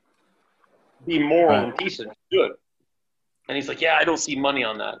 be moral and decent and good. And he's like, yeah, I don't see money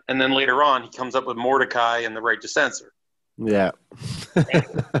on that. And then later on, he comes up with Mordecai and the Right to Censor. Yeah. So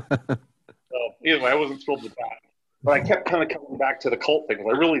anyway, I wasn't thrilled with that. But I kept kind of coming back to the cult thing.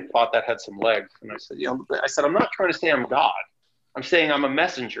 I really thought that had some legs. And I said, I'm not trying to say I'm God. I'm saying I'm a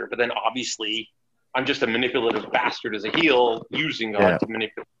messenger. But then obviously, I'm just a manipulative bastard as a heel using God to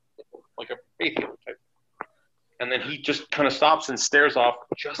manipulate, like a faith healer type. And then he just kind of stops and stares off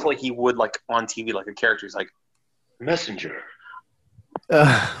just like he would like on TV, like a character. He's like, messenger.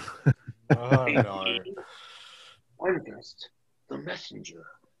 Oh, no. I'm just the messenger.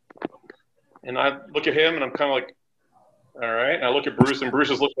 And I look at him and I'm kind of like, all right. And I look at Bruce and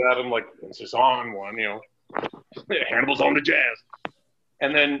Bruce is looking at him like, this is on one, Hannibal's on the jazz.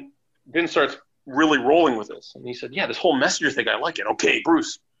 And then Vince starts really rolling with this. And he said, yeah, this whole messenger thing, I like it. Okay,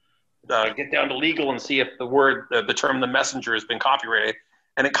 Bruce. Get down to legal and see if the term the messenger has been copyrighted.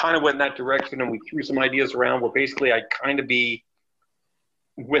 And it kind of went in that direction, and we threw some ideas around where basically I'd kind of be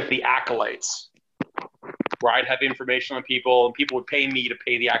with the acolytes, where I'd have information on people, and people would pay me to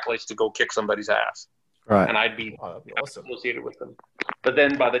pay the acolytes to go kick somebody's ass. Right. And I'd be, that'd be awesome. Associated with them. But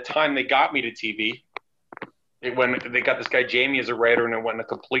then by the time they got me to TV, they got this guy Jamie as a writer, and it went in a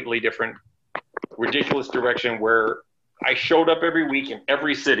completely different, ridiculous direction where I showed up every week in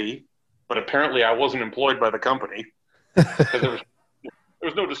every city, but apparently I wasn't employed by the company because there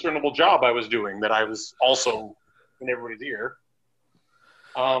was no discernible job I was doing that I was also in everybody's ear.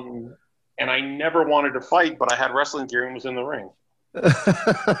 And I never wanted to fight, but I had wrestling gear and was in the ring.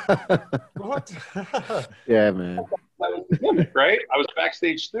 What? Yeah, man. That was the gimmick, right? I was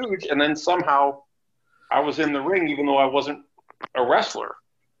backstage stooge, and then somehow I was in the ring even though I wasn't a wrestler.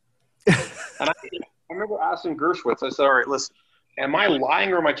 And I remember asking Gershwitz, I said, all right, listen, am I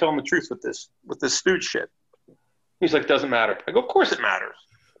lying or am I telling the truth with this stooge shit? He's like, doesn't matter. I go, of course it matters.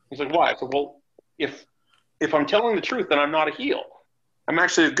 He's like, why? I said, well, if I'm telling the truth, then I'm not a heel. I'm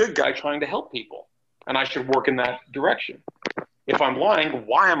actually a good guy trying to help people, and I should work in that direction. If I'm lying,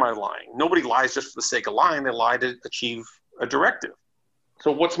 why am I lying? Nobody lies just for the sake of lying. They lie to achieve a directive.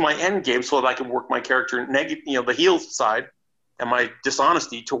 So what's my end game so that I can work my character negative, the heel side, and my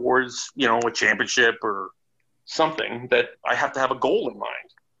dishonesty towards, a championship or something that I have to have a goal in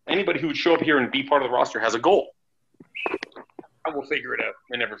mind. Anybody who would show up here and be part of the roster has a goal. I will figure it out.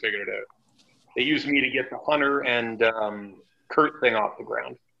 I never figured it out. They used me to get the Hunter and Kurt thing off the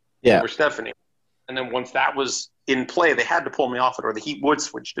ground. Yeah. Or Stephanie. And then once that was in play, they had to pull me off it or the heat would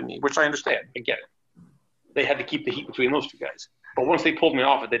switch to me, which I understand. I get it. They had to keep the heat between those two guys. But once they pulled me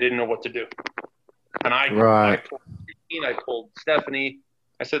off it, they didn't know what to do. And I pulled Christine, I pulled Stephanie.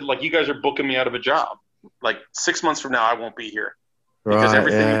 I said, you guys are booking me out of a job. 6 months from now, I won't be here. Because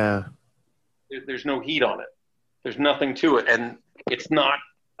everything, there's no heat on it. There's nothing to it. And it's not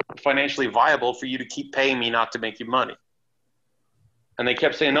financially viable for you to keep paying me not to make you money. And they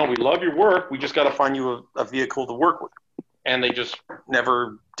kept saying, no, we love your work. We just got to find you a vehicle to work with. And they just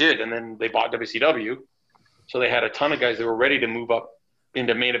never did. And then they bought WCW. So they had a ton of guys that were ready to move up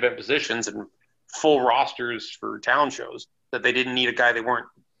into main event positions and full rosters for town shows that they didn't need a guy they weren't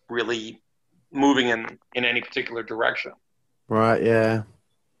really moving in any particular direction. Right, yeah.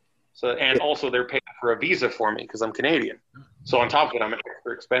 So, and also they're paying for a visa for me because I'm Canadian. So on top of it, I'm an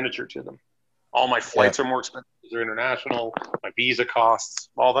extra expenditure to them. All my flights are more expensive. They're international. My visa costs,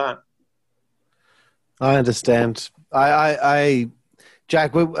 all that. I understand.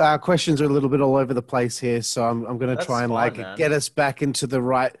 Jack, our questions are a little bit all over the place here, so I'm going to try and get us back into the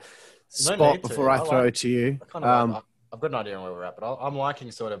right spot before I throw it to you. I've got an idea on where we're at, but I'm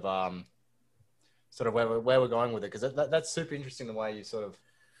liking sort of where we're going with it, because that's super interesting the way you sort of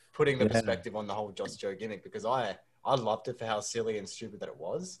putting the perspective on the whole Joss Joe gimmick, because I loved it for how silly and stupid that it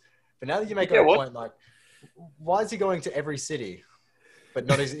was. But now that you make it a point, why is he going to every city, but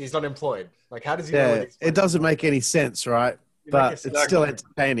he's not employed? How does he know? It doesn't make any sense, right? But it's still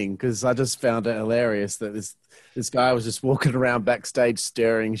entertaining because I just found it hilarious that this guy was just walking around backstage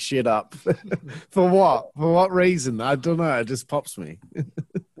stirring shit up. For what? For what reason? I don't know. It just pops me.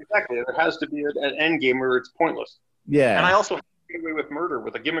 Exactly. There has to be an end game where it's pointless. Yeah. And I also have to get away with murder.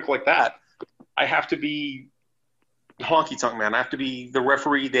 With a gimmick like that, I have to be honky tonk man. I have to be the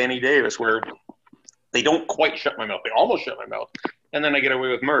referee Danny Davis, where they don't quite shut my mouth. They almost shut my mouth. And then I get away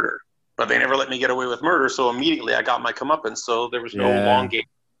with murder. But they never let me get away with murder, so immediately I got my comeuppance, so there was no long game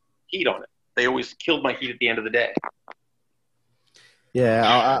heat on it. they always killed my heat at the end of the day. Yeah,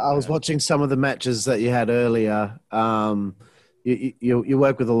 I was watching some of the matches that you had earlier. You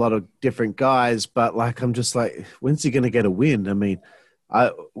work with a lot of different guys, but like I'm just like, when's he going to get a win? I mean,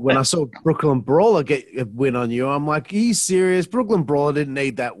 when I saw Brooklyn Brawler get a win on you, I'm like, are you serious? Brooklyn Brawler didn't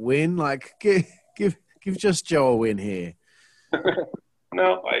need that win. Like, give just Joe a win here.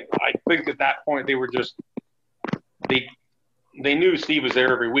 No, I think at that point they were just they knew Steve was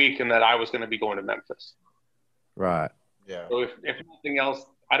there every week and that I was going to be going to Memphis. Right. Yeah. So if nothing else,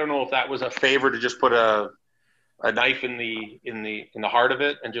 I don't know if that was a favor to just put a knife in the heart of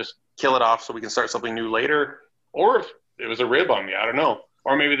it and just kill it off so we can start something new later, or if it was a rib on me. I don't know.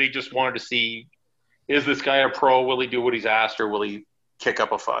 Or maybe they just wanted to see, is this guy a pro? Will he do what he's asked, or will he kick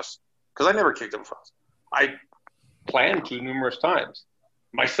up a fuss? Because I never kicked up a fuss. I planned to numerous times.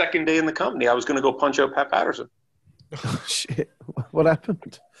 My second day in the company, I was going to go punch out Pat Patterson. Oh, shit. What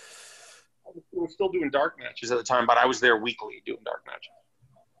happened? I was still doing dark matches at the time, but I was there weekly doing dark matches.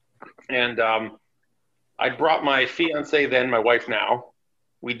 And I brought my fiance then, my wife now.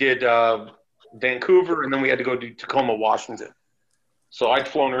 We did Vancouver, and then we had to go to Tacoma, Washington. So I'd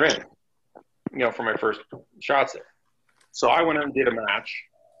flown her in, for my first shots there. So I went out and did a match,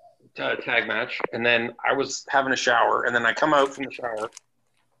 tag match, and then I was having a shower, and then I come out from the shower,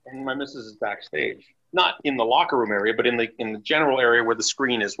 and my missus is backstage. Not in the locker room area, but in the general area where the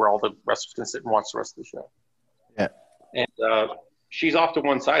screen is, where all the wrestlers can sit and watch the rest of the show. Yeah. And she's off to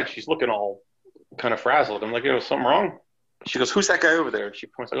one side. She's looking all kind of frazzled. I'm like, something wrong? She goes, who's that guy over there? And she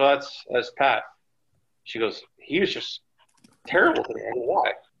points, like, oh, that's Pat. She goes, he was just terrible today. I go,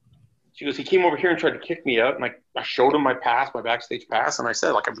 why? She goes, he came over here and tried to kick me out, and I showed him my pass, my backstage pass, and I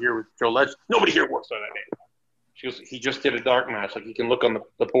said, like, I'm here with Joe Ledge. Nobody here works on that name. She goes, he just did a dark match. Like, you can look on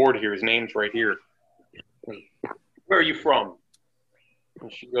the board here. His name's right here. Where are you from?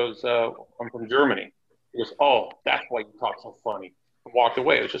 And she goes, I'm from Germany. He goes, oh, that's why you talk so funny. And walked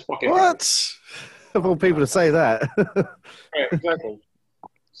away. It was just fucking what? Of all people to say that. Right, exactly.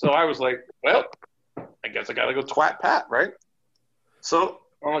 So I was like, well, I guess I got to go twat Pat, right? So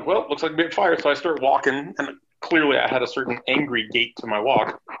I'm like, well, looks like I'm being fired. So I start walking, and clearly I had a certain angry gait to my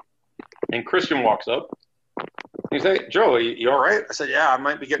walk. And Christian walks up. He's like, Joe, you all right? I said, yeah, I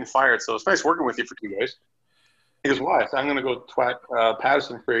might be getting fired. So it's nice working with you for 2 days. He goes, why? I said, I'm going to go twat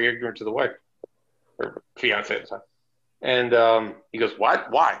Patterson for ignorant to the wife, or fiance at the time. And he goes,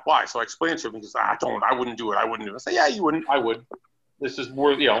 what? Why? So I explained to him. He goes, I wouldn't do it. I said, yeah, you wouldn't. I would. This is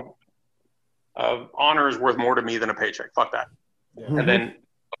worth, honor is worth more to me than a paycheck. Fuck that. Yeah. And then,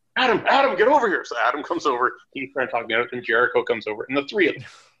 Adam, get over here. So Adam comes over. He's trying to talk me out. And Jericho comes over. And the three of them.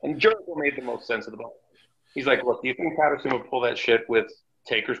 And Jericho made the most sense of the bunch. He's like, look, do you think Patterson would pull that shit with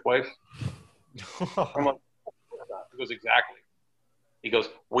Taker's wife? I'm like, he goes, exactly. He goes,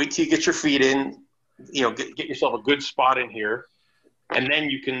 wait till you get your feet in, get yourself a good spot in here, and then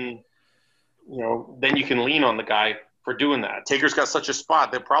you can lean on the guy for doing that. Taker's got such a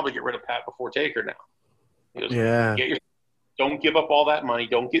spot, they'll probably get rid of Pat before Taker now. He goes, yeah. Don't give up all that money.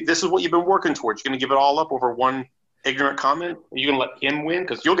 This is what you've been working towards. You're going to give it all up over one ignorant comment? Are you going to let him win?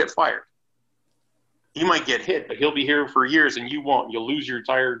 Because you'll get fired. He might get hit, but he'll be here for years, and you won't. You'll lose your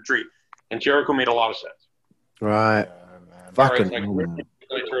entire dream. And Jericho made a lot of sense. Right. Fucking. I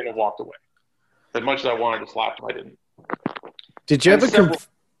turned and walked away. As much as I wanted to slap him, I didn't. Did you ever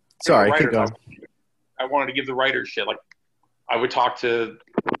Sorry, keep going. I wanted to give the writers shit. Like, I would talk to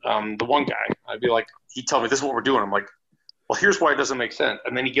the one guy. I'd be like, he'd tell me, this is what we're doing. I'm like, well, here's why it doesn't make sense.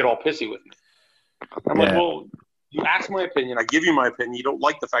 And then he'd get all pissy with me. I'm like, well, you ask my opinion. I give you my opinion. You don't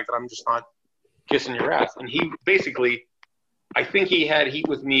like the fact that I'm just not kissing your ass. And he basically, I think he had heat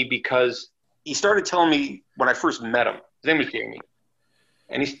with me because he started telling me when I first met him, his name was Jamie.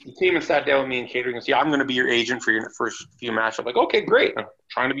 And he came and sat down with me in catering and said, yeah, I'm going to be your agent for your first few matches. I'm like, okay, great. I'm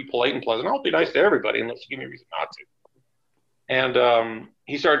trying to be polite and pleasant. I'll be nice to everybody unless you give me a reason not to. And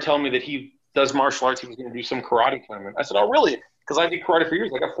he started telling me that he does martial arts. He was going to do some karate tournament. I said, oh, really? Because I did karate for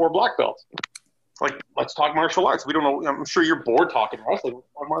years. I got 4 black belts. Like, let's talk martial arts. We don't know. I'm sure you're bored talking wrestling. Let's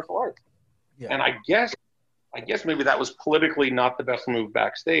talk martial arts. Yeah. And I guess maybe that was politically not the best move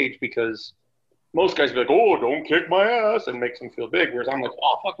backstage because most guys would be like, oh, don't kick my ass, and makes them feel big. Whereas I'm like,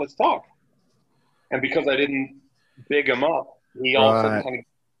 oh, fuck, let's talk. And because I didn't big him up, he also kind of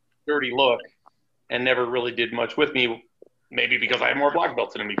dirty look and never really did much with me. Maybe because I have more black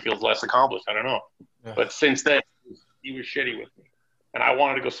belts than him, he feels less accomplished. I don't know. Yeah. But since then, he was shitty with me. And I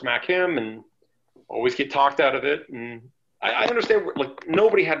wanted to go smack him and always get talked out of it. And I understand, like,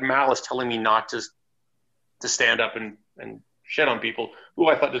 nobody had malice telling me not to stand up and shit on people who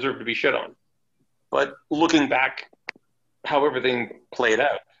I thought deserved to be shit on. But looking back, how everything played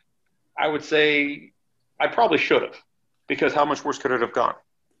out, I would say I probably should have, because how much worse could it have gone?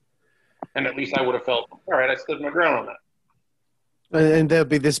 And at least I would have felt, all right, I stood my ground on that. And there'll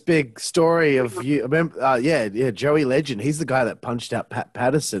be this big story of you. Remember, Joey Legend. He's the guy that punched out Pat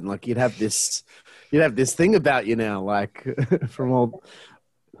Patterson. Like you'd have this thing about you now, like from all.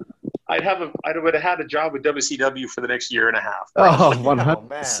 I would have had a job with WCW for the next year and a half. Oh,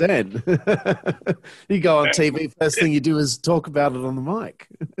 100%. You go on TV, first thing you do is talk about it on the mic.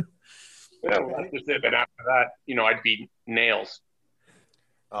 Yeah, well, that's just it. And after that, I'd be nails.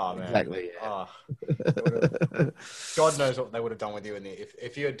 Oh man, Exactly. Yeah. God knows what they would have done with you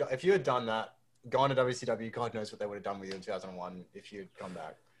if you had done that, gone to WCW. God knows what they would have done with you in 2001 if you'd come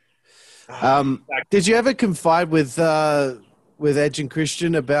back. Did you ever confide with Edge and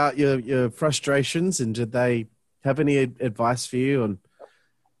Christian about your frustrations, and did they have any advice for you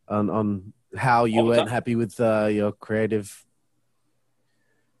on how you weren't happy with your creative?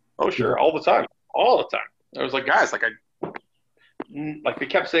 Oh, sure, all the time. I was like, guys, like they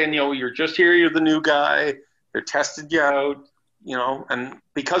kept saying, you're just here, you're the new guy, they're tested you out, and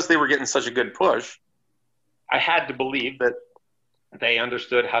because they were getting such a good push, I had to believe that they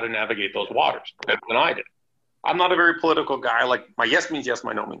understood how to navigate those waters better than I did. I'm not a very political guy. Like, my yes means yes,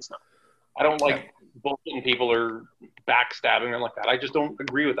 my no means no. I don't like bullshitting people or backstabbing and like that. I just don't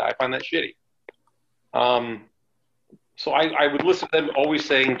agree with that. I find that shitty. So I would listen to them always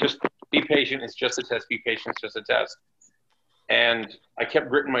saying, just be patient, it's just a test, be patient, it's just a test. And I kept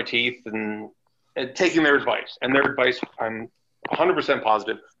gritting my teeth and taking their advice. And their advice, I'm 100%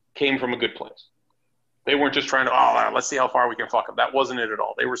 positive, came from a good place. They weren't just trying to, let's see how far we can fuck up. That wasn't it at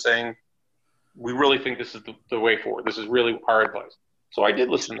all. They were saying, we really think this is the way forward. This is really our advice. So I did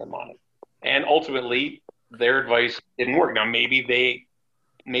listen to them on it. And ultimately, their advice didn't work. Now, maybe they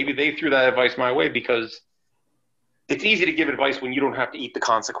threw that advice my way because it's easy to give advice when you don't have to eat the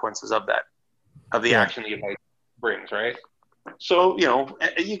consequences of the action the advice brings, right? So,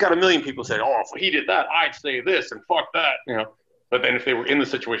 you got a million people say, if he did that, I'd say this and fuck that, But then if they were in the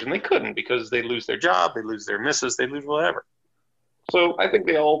situation, they couldn't because they lose their job, they lose their missus, they lose whatever. So I think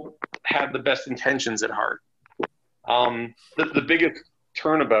they all had the best intentions at heart. The biggest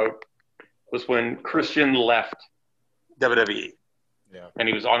turnabout was when Christian left WWE. Yeah. And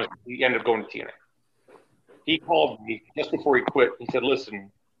he ended up going to TNA. He called me just before he quit. He said,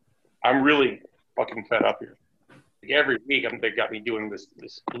 listen, I'm fucking fed up here. Like every week, they got me doing this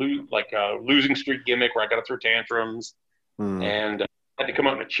losing streak gimmick where I got to throw tantrums, and I had to come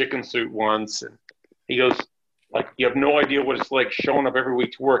out in a chicken suit once. And he goes, you have no idea what it's like showing up every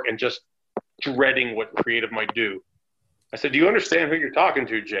week to work and just dreading what creative might do. I said, do you understand who you're talking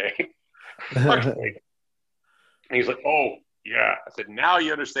to, Jay? And he's like, oh yeah. I said, now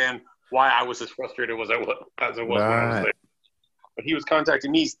you understand why I was as frustrated as I was when I was there. But he was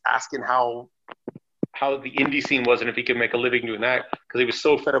contacting me asking how the indie scene was and if he could make a living doing that, because he was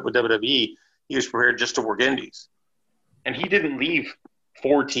so fed up with WWE, he was prepared just to work indies. And he didn't leave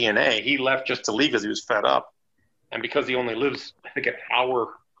for TNA. He left just to leave because he was fed up. And because he only lives, I think, an hour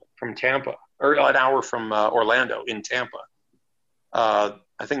from Tampa, or an hour from Orlando in Tampa,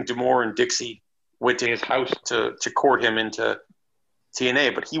 I think D'Amore and Dixie went to his house to court him into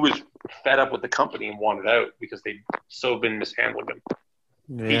TNA, but he was fed up with the company and wanted out because they'd so been mishandling him.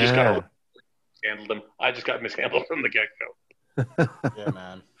 Yeah. He just got mishandled him. I just got mishandled from the get-go. Yeah,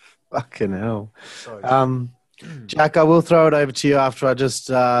 man. Fucking hell. Jack, I will throw it over to you after I just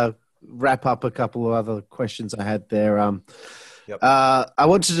wrap up a couple of other questions I had there. I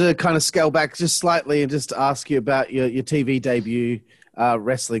wanted to kind of scale back just slightly and just ask you about your TV debut,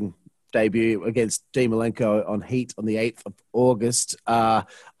 wrestling debut against Dean Malenko on Heat on the 8th of August. I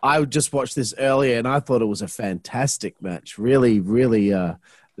just watched this earlier and I thought it was a fantastic match. Really, really,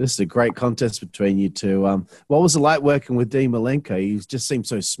 this is a great contest between you two. What was it like working with Dean Malenko? He just seemed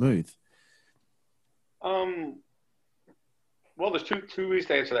so smooth. Well, there's two ways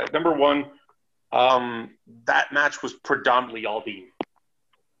to answer that. Number one, that match was predominantly all Dean.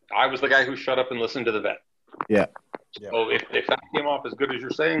 I was the guy who shut up and listened to the vet. Yeah. So if that came off as good as you're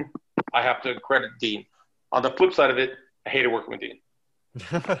saying, I have to credit Dean. On the flip side of it, I hated working with Dean.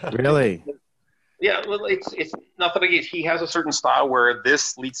 Really? Yeah, well, it's nothing against. He has a certain style where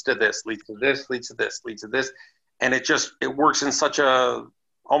this leads to this, leads to this, leads to this, leads to this, and it works in such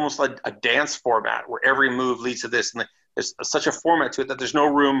almost like a dance format where every move leads to this, and there's such a format to it that there's no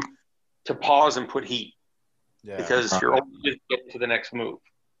room to pause and put heat because you're always going to get to the next move.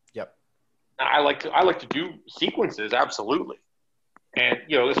 Yep. I like to do sequences, absolutely, and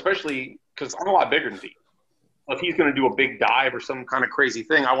especially because I'm a lot bigger than Dean. If he's going to do a big dive or some kind of crazy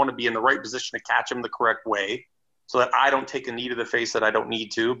thing, I want to be in the right position to catch him the correct way so that I don't take a knee to the face that I don't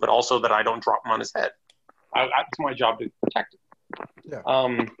need to, but also that I don't drop him on his head. It's my job to protect him. Yeah.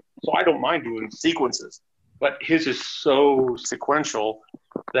 So I don't mind doing sequences, but his is so sequential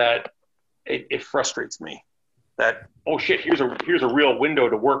that it frustrates me. That, oh shit, here's a real window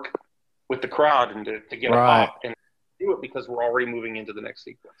to work with the crowd and to get a pop and do it because we're already moving into the next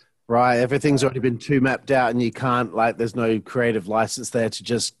sequence. Right, everything's already been too mapped out, and you can't, like, there's no creative license there to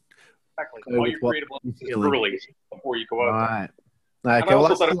just exactly. All your creative license is early before you go out. Right. Okay,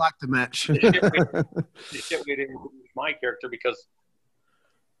 well, I still like the match. The shit we didn't include my character because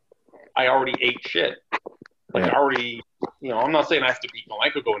I already ate shit. Like, I already, I'm not saying I have to beat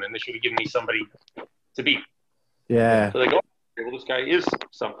Malenko going in. They should have given me somebody to beat. Yeah. So they go, okay, well, this guy is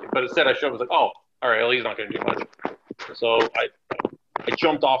something. But instead, I showed, I was like, oh, all right, well, he's not going to do much. So I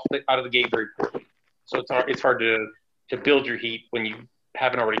jumped out of the gate very quickly. So it's hard to build your heat when you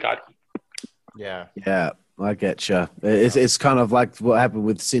haven't already got heat. Yeah. Yeah, I get you. It's kind of like what happened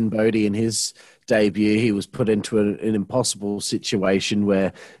with Sin Bodhi in his debut. He was put into an impossible situation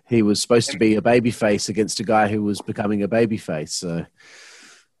where he was supposed to be a babyface against a guy who was becoming a babyface. So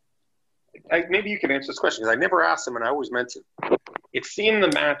maybe you can answer this question because I never asked him and I always meant to. It seemed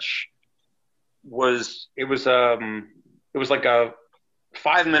the match was like a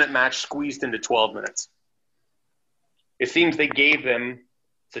 5-minute match squeezed into 12 minutes. It seems they gave them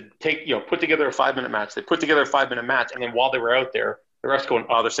to put together a 5-minute match. They put together a 5-minute match, and then while they were out there, the refs going,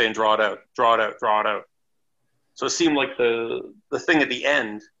 oh, they're saying draw it out, draw it out, draw it out. So it seemed like the thing at the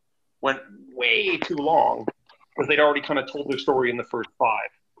end went way too long because they'd already kind of told their story in the first 5.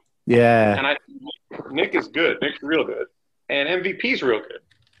 yeah, And Nick is good. Nick's real good. And MVP's real good.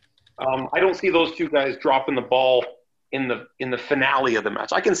 I don't see those two guys dropping the ball in the finale of the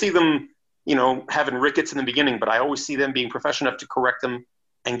match. I can see them, having rickets in the beginning, but I always see them being professional enough to correct them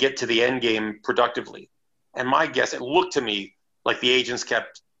and get to the end game productively. And my guess, it looked to me like the agents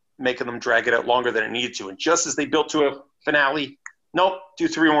kept making them drag it out longer than it needed to. And just as they built to a finale, nope, do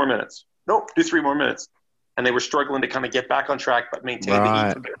 3 more minutes. Nope, do 3 more minutes. And they were struggling to kind of get back on track, but maintain the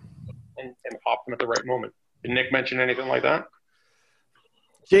heat and pop them at the right moment. Did Nick mention anything like that?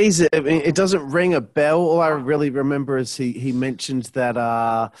 Jeez, I mean, it doesn't ring a bell. All I really remember is he mentioned that,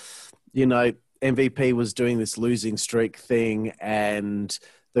 MVP was doing this losing streak thing and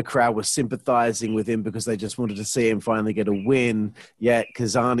the crowd was sympathizing with him because they just wanted to see him finally get a win. Yet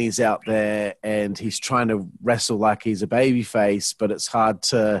Kazani's out there and he's trying to wrestle like he's a babyface, but it's hard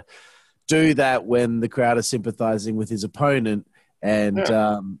to do that when the crowd is sympathizing with his opponent. And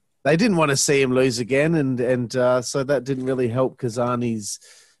they didn't want to see him lose again. And so that didn't really help Kazani's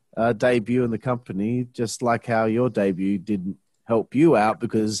debut in the company, just like how your debut didn't help you out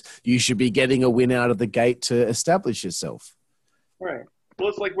because you should be getting a win out of the gate to establish yourself. Right. Well,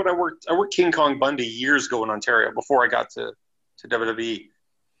 it's like when I worked King Kong Bundy years ago in Ontario before I got to WWE.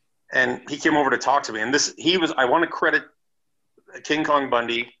 And he came over to talk to me. And I want to credit King Kong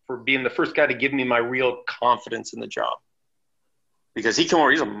Bundy for being the first guy to give me my real confidence in the job. Because he came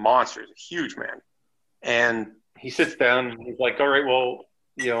over, he's a monster. He's a huge man. And he sits down and he's like, all right, well,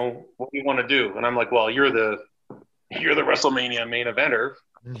 what do you want to do? And I'm like, well, you're the WrestleMania main eventer.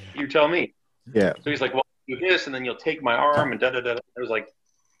 You tell me. Yeah. So he's like, well, do this, and then you'll take my arm, and da-da-da. I was like,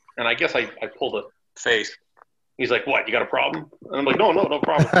 and I guess I pulled a face. He's like, what, you got a problem? And I'm like, no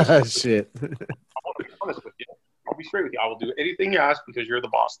problem. Shit. I want to be honest with you. I'll be straight with you. I will do anything you ask because you're the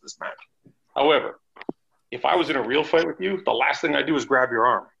boss of this match. However, if I was in a real fight with you, the last thing I'd do is grab your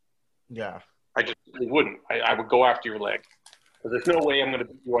arm. Yeah. I just wouldn't. I would go after your leg. Because there's no way I'm going to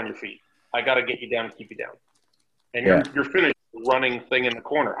beat you on your feet. I got to get you down and keep you down. And you're finished running thing in the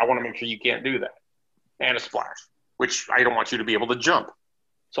corner. I want to make sure you can't do that. And a splash, which I don't want you to be able to jump.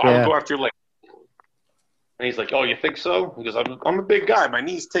 So I would go after your leg. And he's like, oh, you think so? Because I'm a big guy. My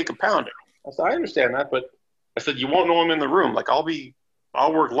knees take a pounding. I said, I understand that, but I said, you won't know I'm in the room. Like, I'll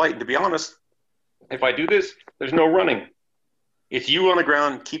work light. And to be honest, if I do this, there's no running. It's you on the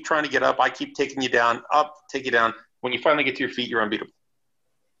ground, keep trying to get up. I keep taking you down, up, take you down. When you finally get to your feet, you're unbeatable.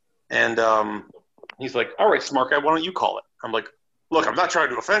 And he's like, all right, smart guy, why don't you call it? I'm like, look, I'm not trying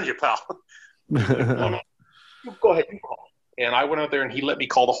to offend you, pal. Like, no. You go ahead, you call it. And I went out there and he let me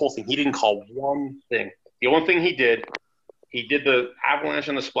call the whole thing. He didn't call one thing. The only thing he did the avalanche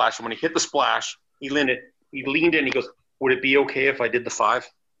and the splash. And when he hit the splash, he leaned in. He goes, would it be okay if I did the 5?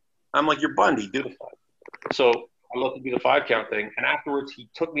 I'm like, you're Bundy, do the 5. So I let him do the 5 count thing. And afterwards, he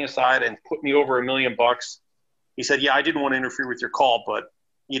took me aside and put me over $1 million. He said, yeah, I didn't want to interfere with your call, but,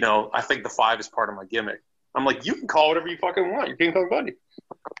 I think the 5 is part of my gimmick. I'm like, you can call whatever you fucking want. You're King Kong Bundy.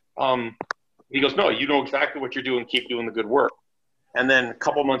 He goes, no, you know exactly what you're doing. Keep doing the good work. And then a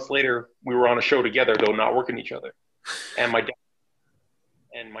couple months later, we were on a show together, though not working each other. And my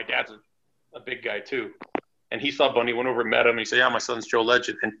dad's a big guy too. And he saw Bundy, went over and met him. And he said, yeah, my son's Joe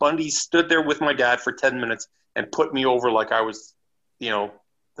Legend. And Bundy stood there with my dad for 10 minutes and put me over like I was, the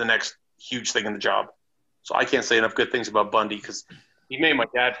next huge thing in the job. So I can't say enough good things about Bundy because he made my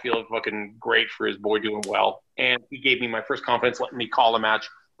dad feel fucking great for his boy doing well. And he gave me my first confidence, letting me call a match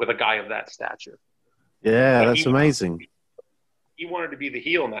with a guy of that stature. Yeah, that's amazing. He wanted to be the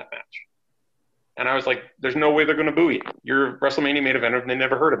heel in that match. And I was like, there's no way they're going to boo you. You're a WrestleMania main eventer, and they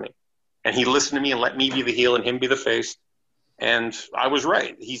never heard of me. And he listened to me and let me be the heel and him be the face. And I was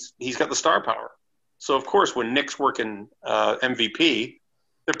right. He's got the star power. So, of course, when Nick's working MVP,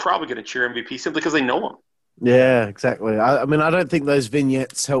 they're probably going to cheer MVP simply because they know him. Yeah, exactly. I mean, I don't think those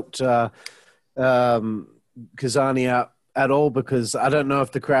vignettes helped Kazani out at all because I don't know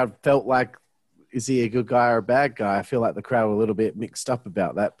if the crowd felt like, is he a good guy or a bad guy? I feel like the crowd were a little bit mixed up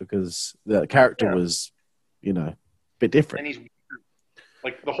about that because the character was, a bit different. And he's weird.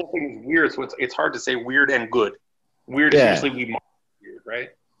 Like, the whole thing is weird, so it's hard to say weird and good. Weird is usually we mock weird, right?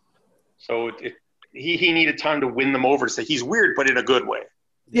 So he needed time to win them over to say he's weird, but in a good way.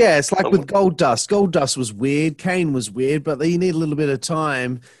 Yeah, it's like with Goldust. Goldust was weird. Kane was weird, but you need a little bit of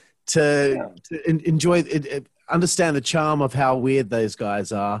time to enjoy it, understand the charm of how weird those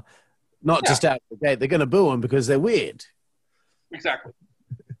guys are. Not just out of the gate. They're going to boo them because they're weird. Exactly.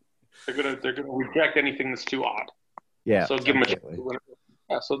 They're gonna reject anything that's too odd. Yeah. So give him a chance.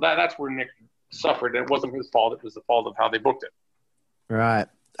 So that's where Nick suffered. It wasn't his fault. It was the fault of how they booked it. Right.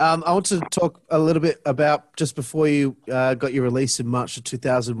 I want to talk a little bit about just before you got your release in March of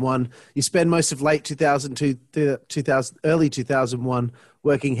 2001. You spent most of late 2002, early 2001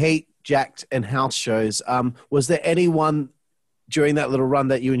 working Heat, Jacked, and house shows. Was there anyone during that little run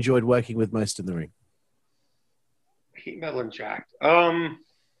that you enjoyed working with most in the ring? Heat, Metal, and Jacked.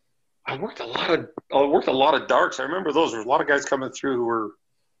 I worked a lot of darks. I remember those. There was a lot of guys coming through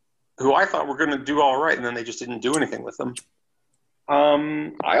who I thought were going to do all right, and then they just didn't do anything with them.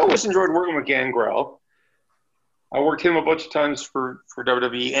 I always enjoyed working with Gangrel. I worked him a bunch of times for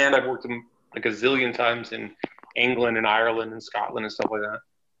WWE, and I've worked him like a zillion times in England and Ireland and Scotland and stuff like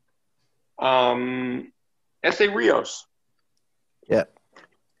that. S.A. Rios. Yeah.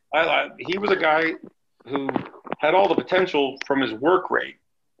 He was a guy who had all the potential from his work rate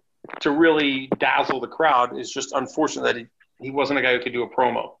to really dazzle the crowd. It's just unfortunate that he wasn't a guy who could do a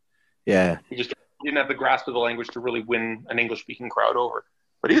promo. Yeah. He just didn't have the grasp of the language to really win an English-speaking crowd over.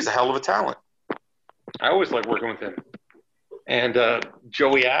 But he was a hell of a talent. I always liked working with him. And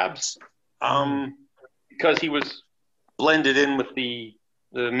Joey Abs, because he was blended in with the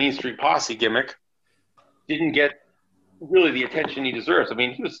Mean Street Posse gimmick, didn't get really the attention he deserves. I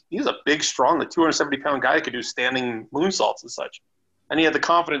mean, he was a big, strong, like 270-pound guy who could do standing moonsaults and such. And he had the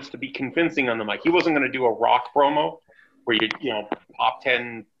confidence to be convincing on the mic. He wasn't going to do a Rock promo where you pop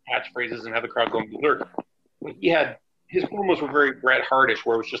 10 catchphrases and have the crowd going berserk. His promos were very Bret Hartish,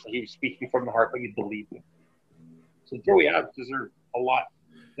 where it was just like he was speaking from the heart, but you believed him. So Joey Abs deserved a lot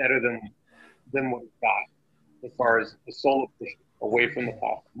better than what he got as far as the solo push away from the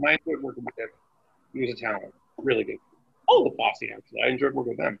pop. I enjoyed working with him. He was a talent, really good. All the Posse, actually. I enjoyed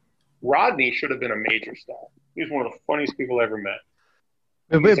working with them. Rodney should have been a major star. He was one of the funniest people I ever met.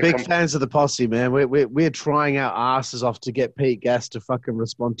 We're big fans of the Posse, man. We're trying our asses off to get Pete Gas to fucking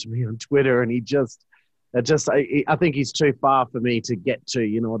respond to me on Twitter, and I think he's too far for me to get to.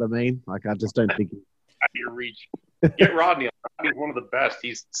 You know what I mean? Like, I just don't think. Out of your reach. Get Rodney. Rodney's one of the best.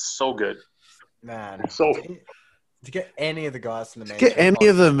 He's so good, man. So to get any of the guys from the main. Get any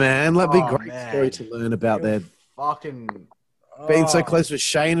of them, man. That'd be a great story to learn about their fucking. Being so close with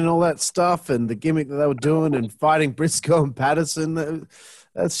Shane and all that stuff, and the gimmick that they were doing, and fighting Briscoe and Patterson.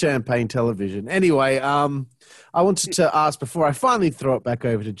 That's champagne television. Anyway, I wanted to ask before I finally throw it back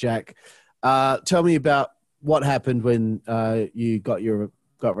over to Jack. Tell me about what happened when you got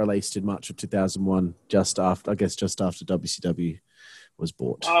released in March of 2001, just after WCW was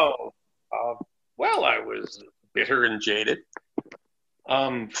bought. Well, I was bitter and jaded.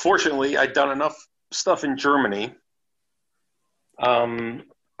 Fortunately, I'd done enough stuff in Germany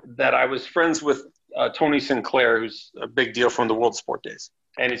that I was friends with Tony Sinclair, who's a big deal from the World Sport Days.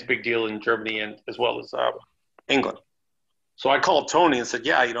 And he's a big deal in Germany and as well as England. So I called Tony and said,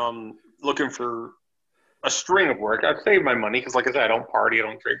 I'm looking for a string of work. I've saved my money because, like I said, I don't party, I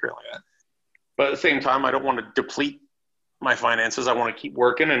don't drink, or like that. But at the same time, I don't want to deplete my finances. I want to keep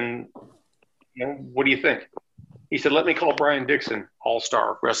working. And, what do you think? He said, let me call Brian Dixon,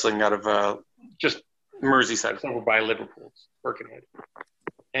 All-Star Wrestling out of just Merseyside. It's over by Liverpool, Birkenhead.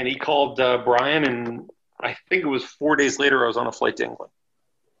 And he called Brian, and I think it was 4 days later, I was on a flight to England.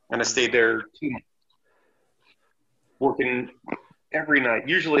 And I stayed there 2 months, working every night.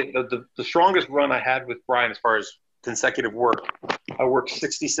 Usually, the strongest run I had with Brian as far as consecutive work, I worked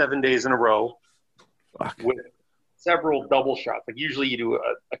 67 days in a row with several double shots. Like usually you do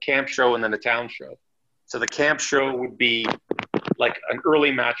a camp show and then a town show. So the camp show would be like an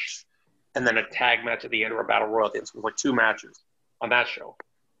early match and then a tag match at the end or a battle royal at the end. So it was like 2 matches on that show.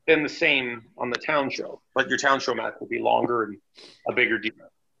 Then the same on the town show, but your town show match would be longer and a bigger deal.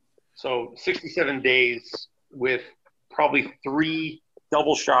 So 67 days with probably 3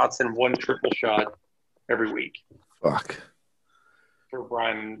 double shots and 1 triple shot every week. Fuck. For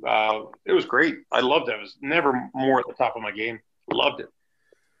Brian, it was great. I loved it. I was never more at the top of my game. Loved it.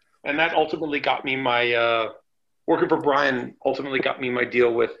 And that ultimately got me my working for Brian ultimately got me my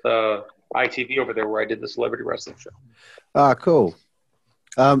deal with ITV over there where I did the celebrity wrestling show. Ah, cool.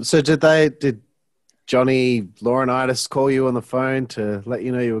 So did Johnny Laurinaitis call you on the phone to let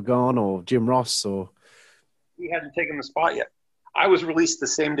you know you were gone, or Jim Ross, or? He hadn't taken the spot yet. I was released the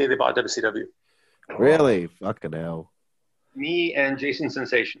same day they bought WCW. Really? Fucking hell. Me and Jason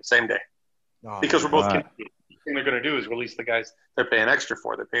Sensation, same day. Oh, because we're both right. Canadian. The thing they're going to do is release the guys they're paying extra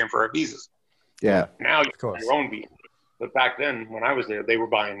for. They're paying for our visas. Yeah. Now you course. buy your own visa. But back then, when I was there, they were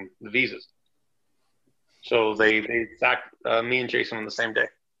buying the visas. So they sacked me and Jason on the same day.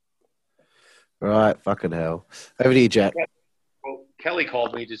 Right. Fucking hell. Over to you, Jack. Well, Kelly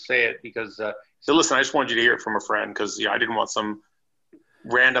called me to say it because he said, listen, I just wanted you to hear it from a friend because I didn't want some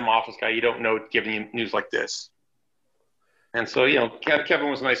random office guy you don't know giving you news like this. And so,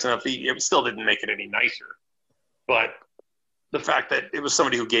 Kevin was nice enough. It still didn't make it any nicer. But the fact that it was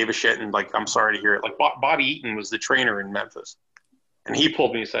somebody who gave a shit and, I'm sorry to hear it. Like, Bobby Eaton was the trainer in Memphis. And he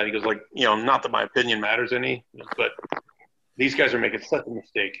pulled me aside. He goes, not that my opinion matters any, but these guys are making such a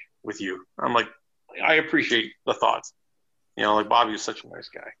mistake with you. I'm like, I appreciate the thoughts. Bobby was such a nice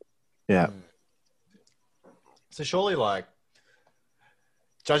guy. Yeah. So surely,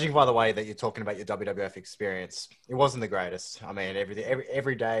 judging by the way that you're talking about your WWF experience, it wasn't the greatest. I mean,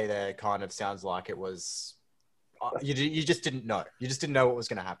 every day there kind of sounds like it was. You just didn't know. You just didn't know what was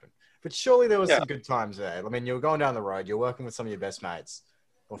going to happen. But surely there was some good times there. I mean, you were going down the road. You're working with some of your best mates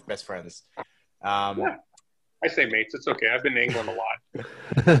or best friends. Yeah. I say mates. It's okay. I've been to England a lot.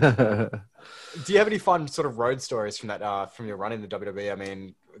 Do you have any fun sort of road stories from that from your run in the WWE? I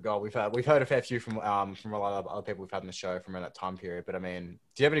mean, God, we've heard a fair few from a lot of other people we've had on the show from that time period. But I mean,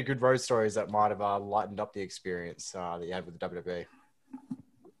 do you have any good road stories that might have lightened up the experience that you had with the WWE?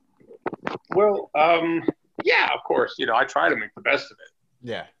 Well, yeah, of course. I try to make the best of it.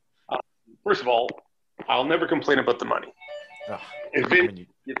 Yeah. First of all, I'll never complain about the money. If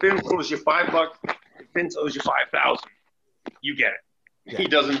Vince owes you $5, if Vince owes you $5,000, you get it. Yeah. He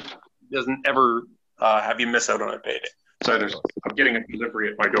doesn't ever have you miss out on a payday. So I'm getting a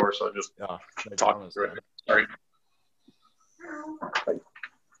delivery at my door, so I just talk through it. Sorry.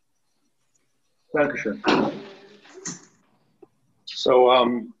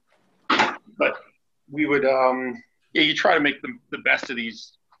 So, but we would, you try to make the best of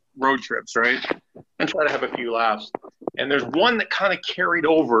these road trips, right? And try to have a few laughs. And there's one that kind of carried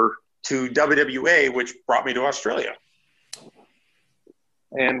over to WWA, which brought me to Australia.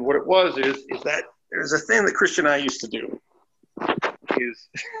 And what it was is that there's a thing that Christian and I used to do.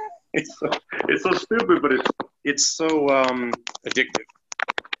 It's so stupid, but it's so addictive.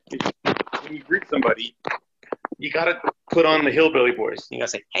 When you greet somebody, you got to put on the Hillbilly Boys. You got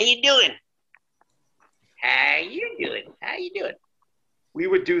to say, "How you doing? How you doing? How you doing?" We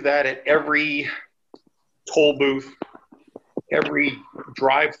would do that at every toll booth, every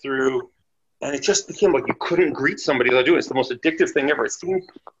drive-through, and it just became like you couldn't greet somebody without doing it. It's the most addictive thing ever. It seems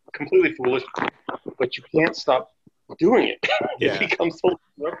completely foolish, but you can't stop doing it. Yeah. It becomes so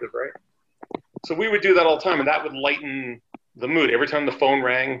disruptive, right? So we would do that all the time, and that would lighten the mood. Every time the phone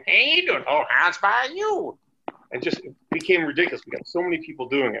rang, "Hey, you doing? Oh, how's by you?" And just it became ridiculous. We got so many people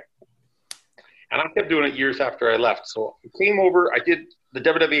doing it. And I kept doing it years after I left. So I came over. I did the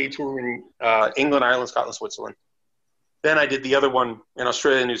WWE tour in England, Ireland, Scotland, Switzerland. Then I did the other one in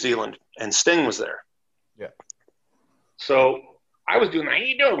Australia and New Zealand, and Sting was there. Yeah. So I was doing, "How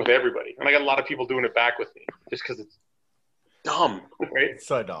you doing?" with everybody. And I got a lot of people doing it back with me just because it's dumb, right? It's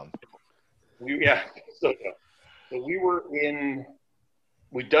so dumb. So dumb. So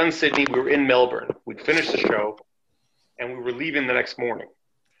we'd done Sydney. We were in Melbourne. We'd finished the show, and we were leaving the next morning.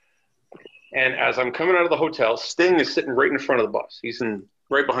 And as I'm coming out of the hotel, Sting is sitting right in front of the bus. He's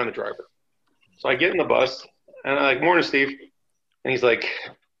right behind the driver. So I get in the bus, and I'm like, "Morning, Steve." And he's like,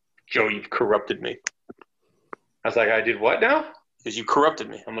 "Joe, you've corrupted me." I was like, "I did what now?" because you corrupted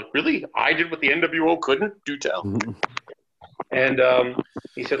me. I'm like, really? I did what the NWO couldn't? Do tell. And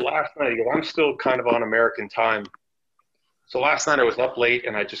he said, last night, I'm still kind of on American time. So last night I was up late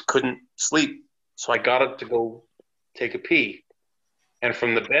and I just couldn't sleep. So I got up to go take a pee. And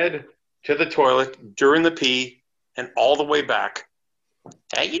from the bed to the toilet, during the pee, and all the way back,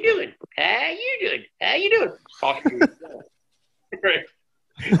 how you doing? How you doing? How you doing? Talking to yourself. Right.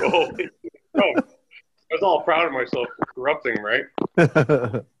 Oh, I was all proud of myself for corrupting, right?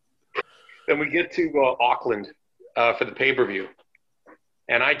 Then we get to Auckland for the pay-per-view.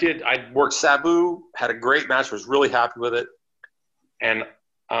 And I worked Sabu, had a great match, was really happy with it. And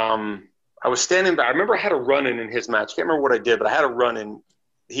I was standing back. I remember I had a run-in his match. Can't remember what I did, but I had a run-in.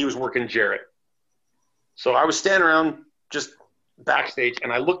 He was working Jarrett. So I was standing around just backstage,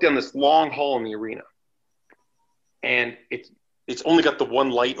 and I looked down this long hall in the arena. And it's only got the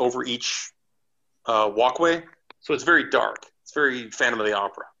one light over each walkway, so it's very dark. It's very Phantom of the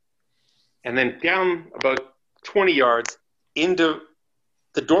Opera. And then down about 20 yards into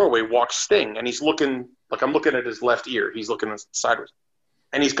the doorway walks Sting, and he's looking like I'm looking at his left ear. He's looking sideways,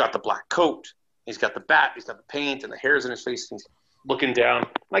 and he's got the black coat, he's got the bat, he's got the paint, and the hair's in his face. And he's looking down,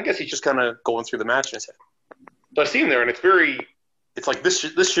 and I guess he's just kind of going through the match in his head. So I see him there, and it's like this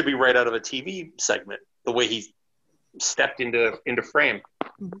should be right out of a TV segment. The way he stepped into frame.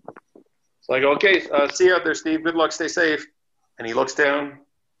 So I go, okay, see you out there, Steve. Good luck, stay safe. And he looks down,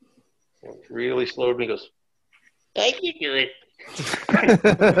 really slow, and he goes, "How you doing?"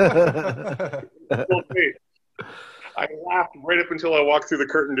 I laughed right up until I walked through the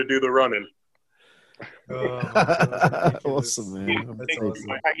curtain to do the run-in. Awesome, man. That's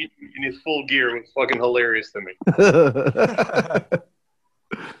awesome. In his full gear was fucking hilarious to me.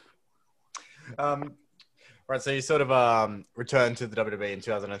 Right, so you sort of returned to the WWE in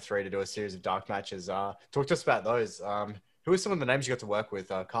 2003 to do a series of dark matches. Talk to us about those. Who are some of the names you got to work with?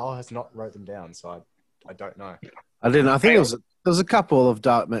 Carl has not wrote them down, so I don't know. I didn't. I think there was a couple of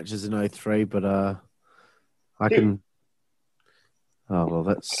dark matches in 03, but I can. Oh well,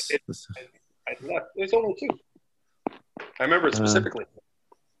 that's. There's only two. I remember it specifically.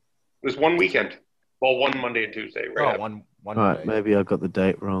 It was one weekend. Well, one Monday and Tuesday. Right. One All right, maybe I got the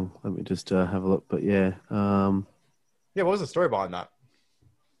date wrong. Let me just have a look. But yeah. Yeah, what was the story behind that?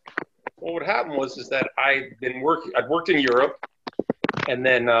 Well, what happened was that I'd worked in Europe, and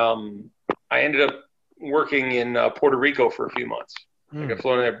then I ended up working in Puerto Rico for a few months. I got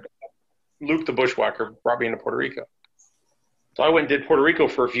flown there. Luke the Bushwhacker brought me into Puerto Rico. So I went and did Puerto Rico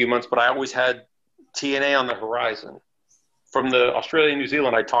for a few months, but I always had TNA on the horizon. From the Australia and New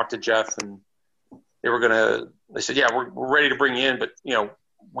Zealand, I talked to Jeff, and they said, yeah, we're ready to bring you in, but,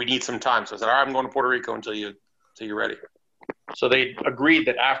 we need some time. So I said, all right, I'm going to Puerto Rico until you're ready. So they agreed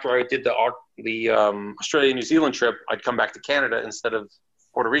that after I did the Australia and New Zealand trip, I'd come back to Canada instead of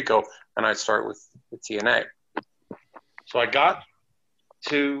Puerto Rico, and I'd start with TNA. So I got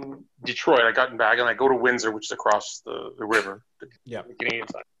to Detroit. I got back, and I go to Windsor, which is across the river, the Canadian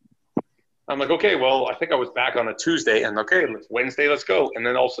side. I'm like, okay, well, I think I was back on a Tuesday, and okay, Wednesday, let's go. And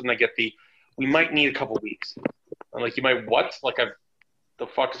then all of a sudden I get we might need a couple weeks. I'm like, you might what? Like, the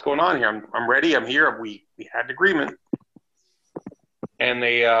fuck is going on here? I'm ready. I'm here. We had an agreement. And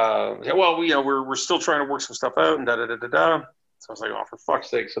they said, well, we're still trying to work some stuff out and da-da-da-da-da. So I was like, oh, for fuck's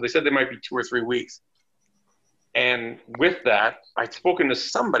sake. So they said they might be 2 or 3 weeks. And with that, I'd spoken to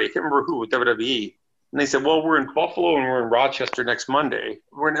somebody, I can't remember who, with WWE. And they said, well, we're in Buffalo and we're in Rochester next Monday.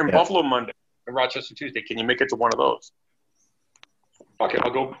 We're in Buffalo Monday and Rochester Tuesday. Can you make it to one of those? Fuck it,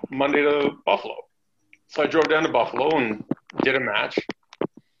 I'll go Monday to Buffalo. So I drove down to Buffalo and did a match.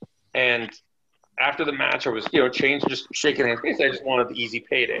 And after the match, I was, changed, just shaking hands. I just wanted the easy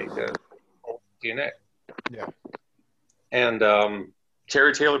payday to TNA. Yeah. And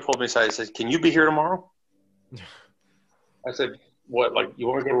Terry Taylor pulled me aside and said, can you be here tomorrow? I said, what, like, you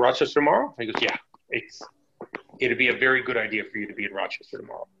want me to go to Rochester tomorrow? He goes, yeah, it'd be a very good idea for you to be in Rochester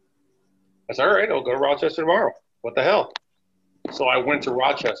tomorrow. I said, all right, I'll go to Rochester tomorrow. What the hell? So I went to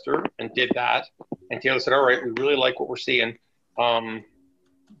Rochester and did that. And Taylor said, all right, we really like what we're seeing. In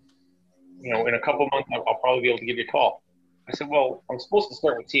a couple of months, I'll probably be able to give you a call. I said, well, I'm supposed to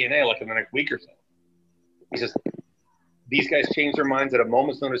start with TNA like in the next week or so. He says, these guys change their minds at a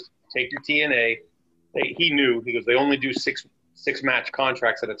moment's notice. Take your TNA. He knew. He goes, they only do six match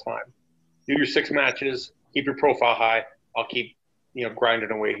contracts at a time. Do your 6 matches. Keep your profile high. I'll keep,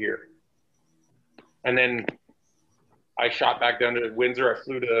 grinding away here. And then I shot back down to Windsor. I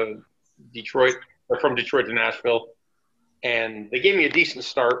flew to Detroit, or from Detroit to Nashville. And they gave me a decent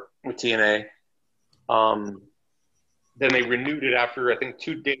start with TNA. Then they renewed it after, I think,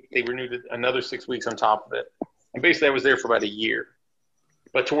 2 days. They renewed it another 6 weeks on top of it. And basically, I was there for about a year.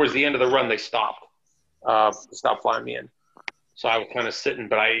 But towards the end of the run, they stopped flying me in. So I was kind of sitting.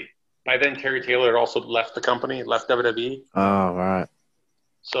 But by then, Terry Taylor had also left the company, left WWE. Oh, right.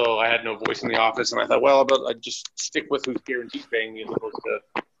 So I had no voice in the office. And I thought, well, I'd just stick with who's guaranteed paying me as opposed to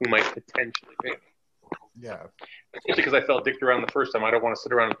who might potentially pay me. Yeah. Especially because I felt dicked around the first time. I don't want to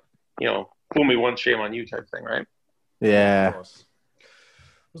sit around, fool me once, shame on you type thing, right? Yeah.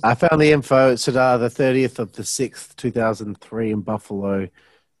 I found the info. It said the 30th of the 6th, 2003 in Buffalo.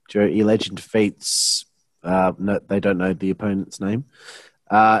 Joey Legend defeats, no, they don't know the opponent's name.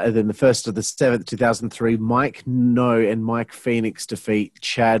 And then the 1st of the 7th, 2003, Mike No and Mike Phoenix defeat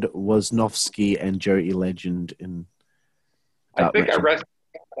Chad Wozniowski and Joey Legend in I think I wrestled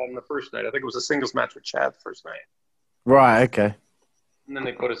on the first night. I think it was a singles match with Chad the first night. Right, okay. And then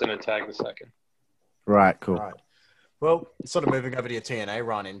they put us in a tag the second. Right, cool. Right. Well, sort of moving over to your TNA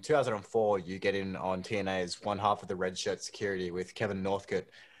run. In 2004, you get in on TNA as one half of the Red Shirt Security with Kevin Northcutt.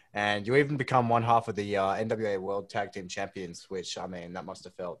 And you even become one half of the NWA World Tag Team Champions, which, I mean, that must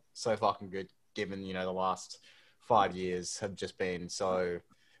have felt so fucking good given, the last 5 years have just been so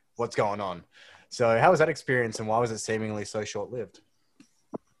what's going on. So how was that experience and why was it seemingly so short-lived?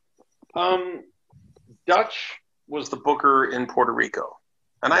 Dutch was the booker in Puerto Rico.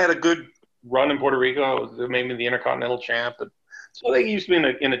 And I had a good run in Puerto Rico. They made me the Intercontinental Champ. So they used me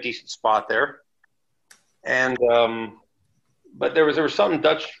in a decent spot there. And but there was something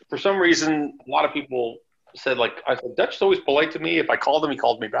Dutch, for some reason, a lot of people said, I said, Dutch is always polite to me. If I called him, he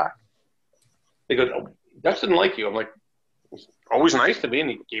called me back. They go, oh, Dutch didn't like you. I'm like, he's always nice to me, and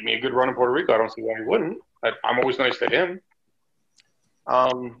he gave me a good run in Puerto Rico. I don't see why he wouldn't. I'm always nice to him.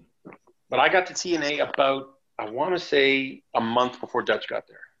 But I got to TNA about, I want to say, a month before Dutch got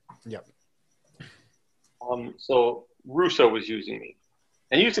there. Yep. So Russo was using me,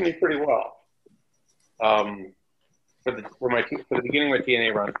 and using me pretty well. For the beginning of my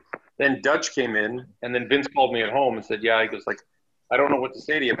TNA run. Then Dutch came in, and then Vince called me at home and said, yeah, he goes, I don't know what to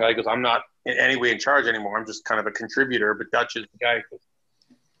say to you, but he goes, I'm not in any way in charge anymore. I'm just kind of a contributor, but Dutch is the guy.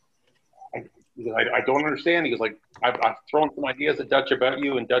 I don't understand. He goes, I've thrown some ideas at Dutch about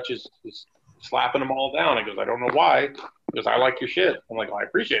you, and Dutch is slapping them all down. He goes, I don't know why. He goes, I like your shit. I'm like, I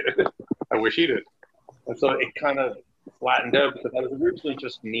appreciate it. I wish he did. And so it kind of flattened out because I was originally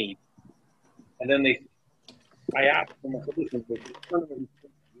just me. And then I asked them, I said, listen,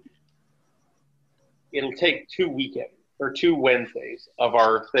 it'll take 2 weekends or 2 Wednesdays of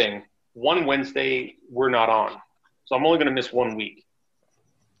our thing. One Wednesday, we're not on. So I'm only going to miss 1 week.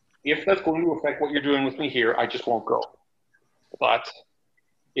 If that's going to affect what you're doing with me here, I just won't go. But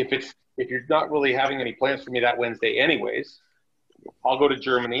if you're not really having any plans for me that Wednesday anyways, I'll go to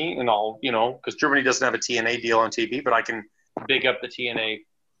Germany and I'll, because Germany doesn't have a TNA deal on TV, but I can big up the TNA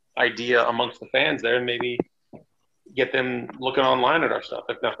idea amongst the fans there and maybe get them looking online at our stuff,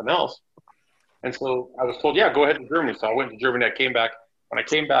 if nothing else. And so I was told, yeah, go ahead to Germany. So I went to Germany. I came back. When I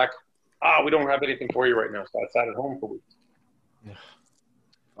came back, we don't have anything for you right now. So I sat at home for weeks.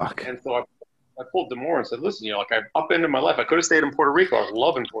 Fuck. And so I pulled D'Amore and said, listen, I've upended my life. I could have stayed in Puerto Rico. I was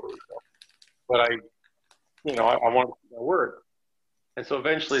loving Puerto Rico. But I wanted to keep my word. And so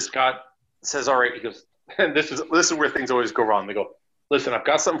eventually Scott says, all right, he goes, and this is where things always go wrong. They go, listen, I've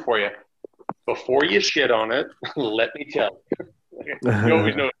got something for you. Before you shit on it, let me tell you. You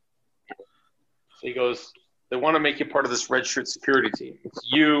always know. So he goes, they want to make you part of this red shirt security team. It's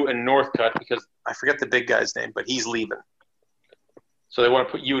you and Northcutt, because I forget the big guy's name, but he's leaving. So they want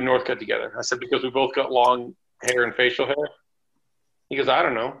to put you and Northcutt together. I said, because we both got long hair and facial hair. He goes, I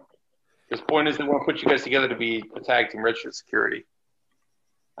don't know. His point is they want to put you guys together to be a tag team red shirt security.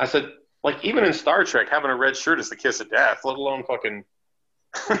 I said, even in Star Trek, having a red shirt is the kiss of death, let alone fucking,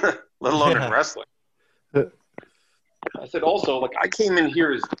 let alone in wrestling. I said also, I came in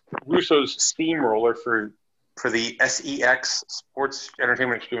here as Russo's steamroller for the SEX, Sports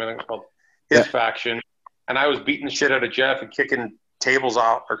Entertainment Extreme, I think it's called, his faction. And I was beating the shit out of Jeff and kicking tables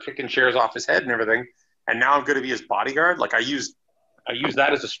off or kicking chairs off his head and everything. And now I'm going to be his bodyguard. I use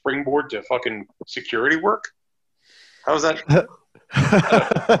that as a springboard to fucking security work. How's that?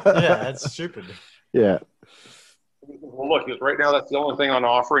 Yeah, that's stupid. Yeah. Well, look, right now that's the only thing on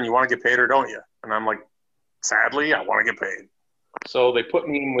offer, and you want to get paid or don't you? And I'm like, sadly, I want to get paid. So they put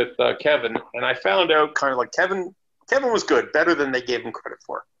me in with Kevin, and I found out kind of Kevin was good, better than they gave him credit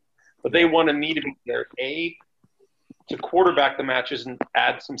for. But they wanted me to be there, to quarterback the matches and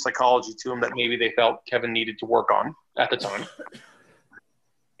add some psychology to them that maybe they felt Kevin needed to work on at the time.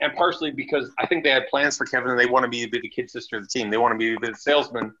 And partially because I think they had plans for Kevin and they wanted me to be the kid sister of the team. They wanted me to be the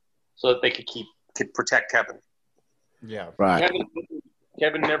salesman so that they could protect Kevin. Yeah. Right.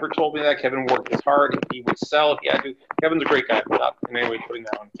 Kevin never told me that. Kevin worked as hard. He would sell if he had to. Kevin's a great guy. I'm not in any way putting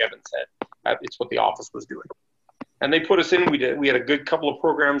that on Kevin's head. It's what the office was doing. And they put us in. We had a good couple of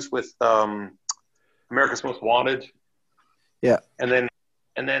programs with America's Most Wanted. Yeah. And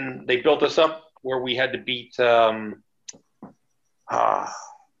then they built us up where we had to beat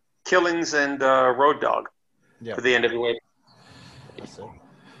Killings and Road Dogg for the NWA. That's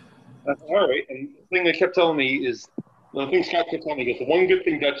all right. And the thing they kept telling me is, the thing Scott kept telling me, he goes, the one good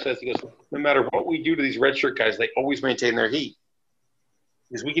thing Dutch says, he goes, no matter what we do to these red shirt guys, they always maintain their heat.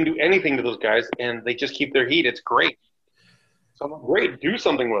 Because we can do anything to those guys, and they just keep their heat. It's great. So I'm like, great, do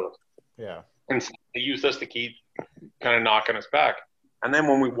something with them. Yeah. And so they used us to keep kind of knocking us back. And then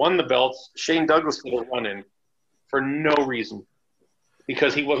when we won the belts, Shane Douglas did a run-in for no reason.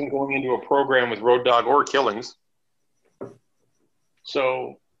 Because he wasn't going into a program with Road Dogg or Killings.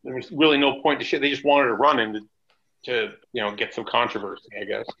 So there was really no point to shit. They just wanted to run in to get some controversy, I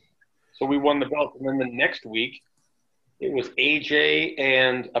guess. So we won the belt. And then the next week, it was AJ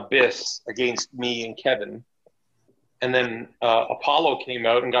and Abyss against me and Kevin. And then Apollo came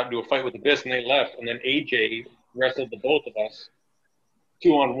out and got into a fight with Abyss, and they left. And then AJ wrestled the both of us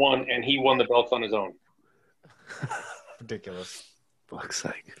 2-on-1, and he won the belts on his own. Ridiculous. Fuck's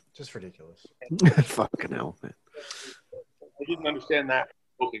sake. Just ridiculous. Fucking hell, man. I didn't understand that.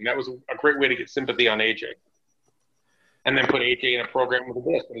 That was a great way to get sympathy on AJ. And then put AJ in a program with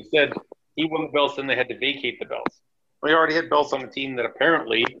Abyss. But instead, he won the belts, and they had to vacate the belts. We already had belts on the team that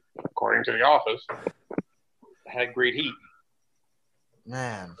apparently, according to the office, had great heat.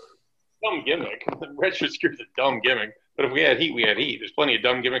 Man. Dumb gimmick. Red shirt skew's a dumb gimmick. But if we had heat, we had heat. There's plenty of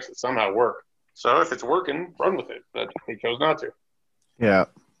dumb gimmicks that somehow work. So if it's working, run with it. But they chose not to. Yeah.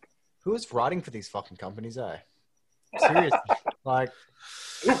 Who is writing for these fucking companies, eh? Seriously. Like,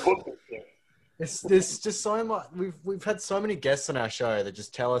 Who put this there? there's just so much. We've had so many guests on our show that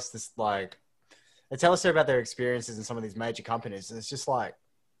just tell us this, like, they tell us about their experiences in some of these major companies. And it's just like,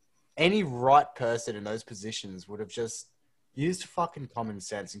 any right person in those positions would have just used fucking common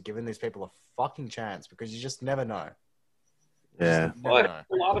sense and given these people a fucking chance, because you just never know. Yeah. Well, I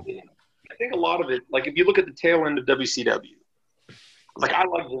think a lot of it, like if you look at the tail end of WCW, like I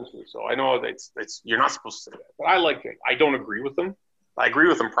like Vince Russo. I know it's you're not supposed to say that, but I like him. I don't agree with him. I agree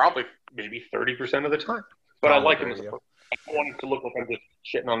with him probably maybe 30% of the time, but I like him as a person. I don't want him to look like I'm just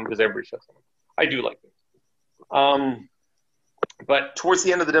shitting on him because everybody shits on him. I do like him. But towards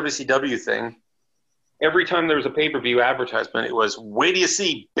the end of the WCW thing, every time there was a pay-per-view advertisement, it was, wait till you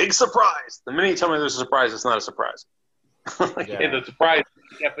see, big surprise. The minute you tell me there's a surprise, it's not a surprise. The surprise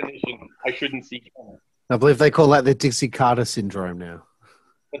definition, I shouldn't see coming. I believe they call that the Dixie Carter syndrome now.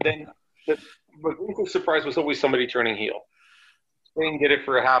 But then the surprise was always somebody turning heel. Sting did it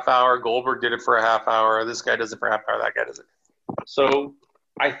for a half hour. Goldberg did it for a half hour. This guy does it for a half hour. That guy does it. So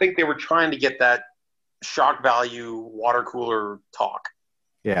I think they were trying to get that shock value water cooler talk.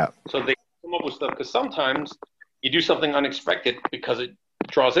 Yeah. So they come up with stuff, because sometimes you do something unexpected because it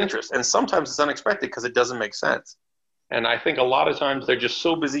draws interest, and sometimes it's unexpected because it doesn't make sense. And I think a lot of times they're just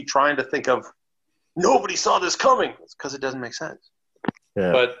so busy trying to think of, nobody saw this coming. It's because it doesn't make sense.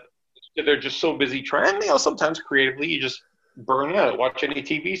 Yeah. But they're just so busy trying. Sometimes creatively you just burn out. Watch any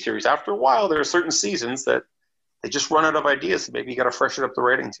TV series. After a while, there are certain seasons that they just run out of ideas. So maybe you got to freshen up the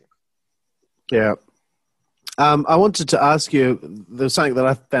ratings. Yeah. I wanted to ask you, there's something that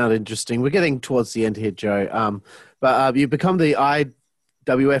I found interesting. We're getting towards the end here, Joe. But you've become the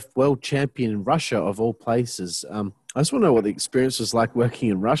IWF World Champion in Russia, of all places. I just want to know what the experience was like working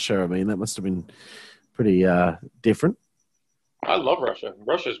in Russia. I mean, that must have been pretty different. I love Russia.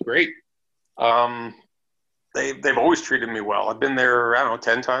 Russia's great. They've always treated me well. I've been there, I don't know,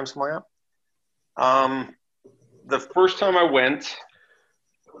 10 times, something like that. The first time I went,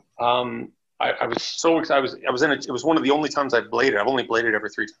 I was so excited. I was in it. It was one of the only times I've bladed. I've only bladed every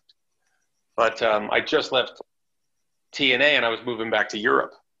 3 times. But I just left TNA and I was moving back to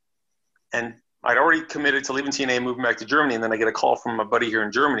Europe. And I'd already committed to leaving TNA and moving back to Germany. And then I get a call from my buddy here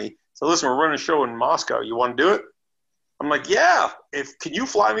in Germany. So listen, we're running a show in Moscow. You want to do it? I'm like, yeah. Can you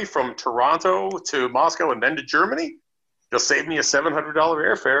fly me from Toronto to Moscow and then to Germany? You'll save me a $700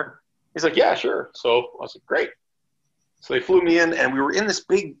 airfare. He's like, yeah, sure. So I was like, great. So they flew me in, and we were in this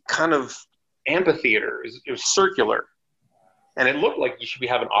big kind of amphitheater. It was circular, and it looked like you should be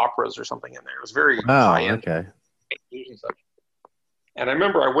having operas or something in there. It was very high-end. Okay. And I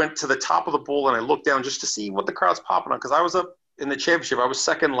remember I went to the top of the bowl, and I looked down just to see what the crowd's popping on, because I was up in the championship. I was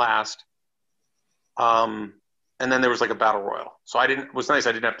second last, and then there was like a battle royal. So it was nice.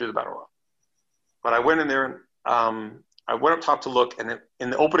 I didn't have to do the battle royal. But I went in there, and I went up top to look, and in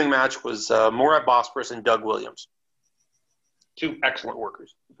the opening match was Murat Bosporus and Doug Williams. 2 excellent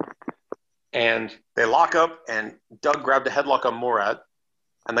workers. And they lock up, and Doug grabbed a headlock on Morad,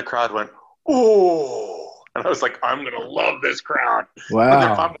 and the crowd went, "Oh!" And I was like, "I'm gonna love this crowd."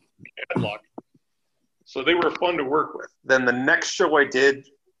 Wow. Headlock. So they were fun to work with. Then the next show I did,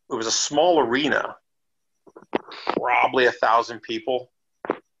 it was a small arena, probably 1,000 people.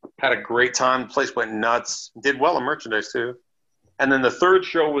 Had a great time. The place went nuts. Did well in merchandise too. And then the third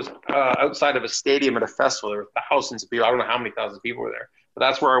show was outside of a stadium at a festival. There were thousands of people. I don't know how many thousands of people were there, but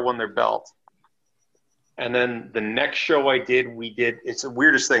that's where I won their belt. And then the next show I did, it's the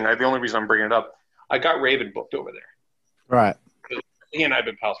weirdest thing. The only reason I'm bringing it up, I got Raven booked over there. Right. He and I have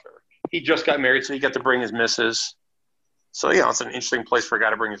been pals forever. He just got married, so he got to bring his missus. So, yeah, it's an interesting place for a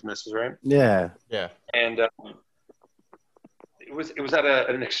guy to bring his missus, right? Yeah. Yeah. And it was at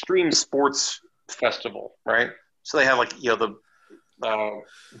an extreme sports festival, right? So they had, like, the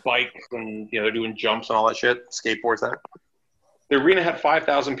bikes and, they're doing jumps and all that shit, skateboards, that. The arena had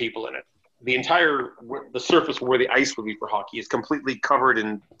 5,000 people in it. The surface where the ice would be for hockey is completely covered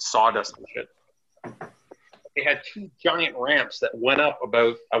in sawdust and shit. They had 2 giant ramps that went up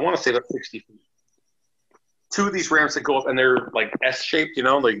about, I want to say about 60 feet. 2 of these ramps that go up, and they're like S-shaped, like, you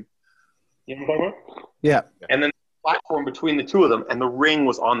know what I'm talking about? Yeah. And then the platform between the 2 of them, and the ring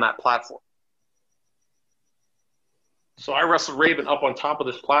was on that platform. So I wrestled Raven up on top of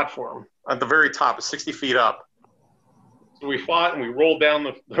this platform, at the very top, 60 feet up. So we fought, and we rolled down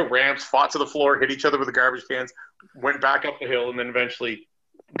the ramps, fought to the floor, hit each other with the garbage cans, went back up the hill, and then eventually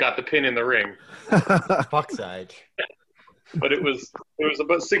got the pin in the ring. Fuck's sake. But it was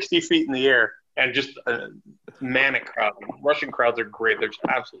about 60 feet in the air, and just a manic crowd. Russian crowds are great. They're just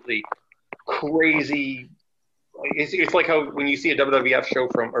absolutely crazy. It's like how when you see a WWF show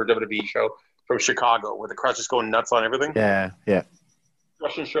or WWE show from Chicago, where the crowd's just going nuts on everything. Yeah, yeah. The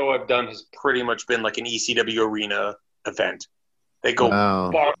Russian show I've done has pretty much been like an ECW arena event. They go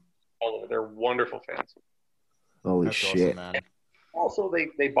all over. They're wonderful fans. Holy That's shit. awesome, man. Also,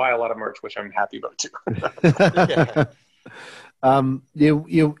 they buy a lot of merch, which I'm happy about too.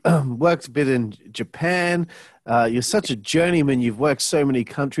 You worked a bit in Japan. You're such a journeyman. You've worked so many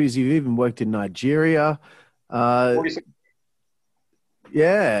countries. You've even worked in Nigeria. 46.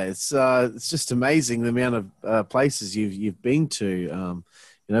 Yeah, it's just amazing the amount of places you've been to.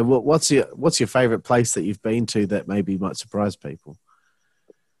 What's your favorite place that you've been to that maybe might surprise people?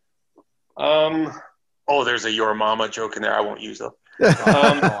 There's a Your Mama joke in there. I won't use though.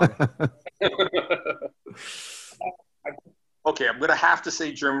 Okay, I'm gonna have to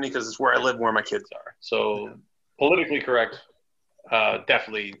say Germany because it's where I live, where my kids are. So politically correct,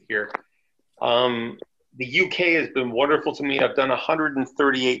 definitely here. The UK has been wonderful to me. I've done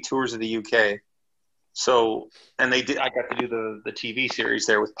 138 tours of the UK. So, and I got to do the TV series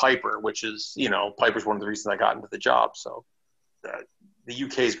there with Piper, which is, Piper's one of the reasons I got into the job. So the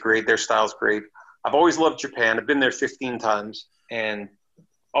UK is great. Their style's great. I've always loved Japan. I've been there 15 times and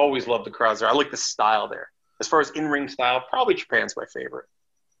always loved the crowds there. I like the style there. As far as in-ring style, probably Japan's my favorite.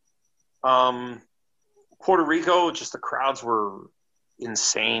 Puerto Rico, just the crowds were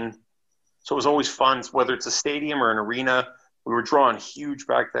insane. So it was always fun, whether it's a stadium or an arena. We were drawing huge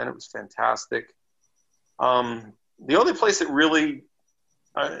back then. It was fantastic. The only place that really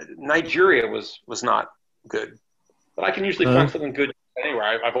Nigeria was not good. But I can usually find something good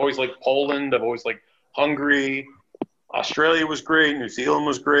anywhere. I've always liked Poland. I've always liked Hungary. Australia was great. New Zealand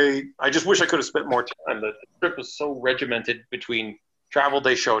was great. I just wish I could have spent more time. The trip was so regimented between travel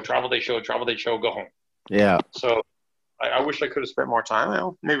day show, go home. Yeah. So I wish I could have spent more time.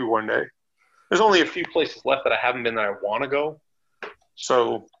 Well, maybe one day. There's only a few places left that I haven't been that I want to go.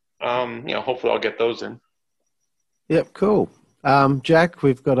 So, hopefully I'll get those in. Yep, cool. Jack,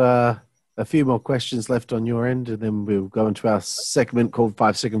 we've got a few more questions left on your end, and then we'll go into our segment called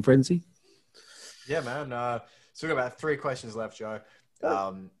 5 Second Frenzy. Yeah, man. So we've got about 3 questions left, Joe.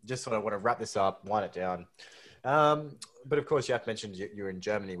 Just sort of want to wrap this up, wind it down. But of course, you have mentioned you're in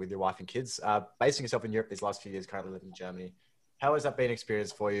Germany with your wife and kids. Basing yourself in Europe these last few years, currently living in Germany. How has that been an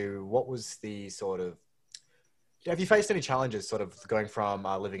experience for you? What was the sort of... Have you faced any challenges sort of going from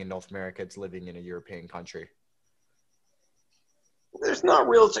living in North America to living in a European country? There's not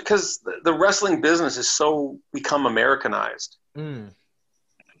real... Because the wrestling business is so become Americanized.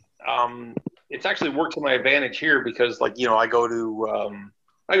 It's actually worked to my advantage here because, I go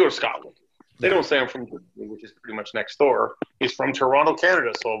to Scotland. They don't say I'm from Germany, which is pretty much next door. He's from Toronto,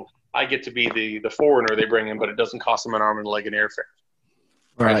 Canada, so I get to be the foreigner they bring in, but it doesn't cost them an arm and a leg in airfare.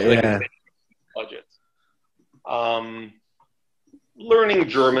 Right, yeah. Budget. Learning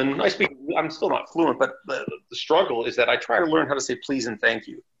German, I'm still not fluent, but the struggle is that I try to learn how to say please and thank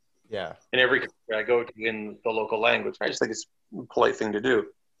you. Yeah. In every country I go to in the local language. I just think it's a polite thing to do.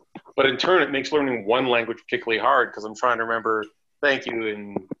 But in turn, it makes learning one language particularly hard because I'm trying to remember thank you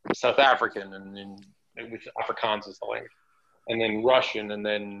in South African and which Afrikaans is the language, and then Russian, and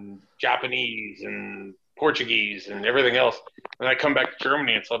then Japanese and Portuguese and everything else. And I come back to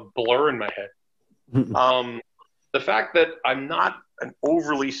Germany, it's a blur in my head. The fact that I'm not an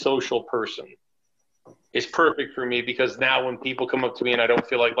overly social person is perfect for me because now when people come up to me and I don't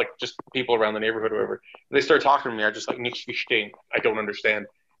feel like just people around the neighborhood or whatever, they start talking to me, I just like, nichts verstehen. I don't understand.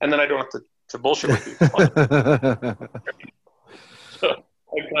 And then I don't have to bullshit with people. So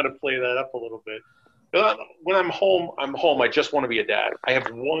I kind of play that up a little bit. When I'm home. I just want to be a dad. I have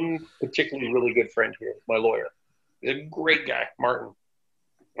one particularly really good friend here, my lawyer. He's a great guy, Martin.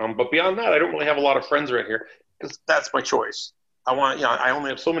 But beyond that, I don't really have a lot of friends around here because that's my choice. I only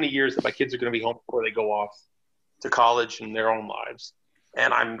have so many years that my kids are going to be home before they go off to college and their own lives.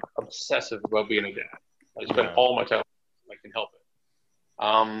 And I'm obsessive about being a dad. I spend all my time if I can help it.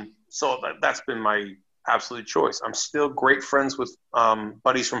 So that's been my absolute choice. I'm still great friends with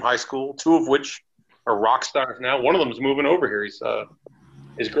buddies from high school, two of which are rock stars now. One of them is moving over here. His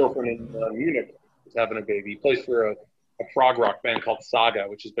girlfriend in Munich is having a baby. He plays for a prog rock band called Saga,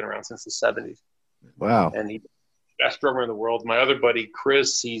 which has been around since the 70s. Wow. And he's the best drummer in the world. My other buddy,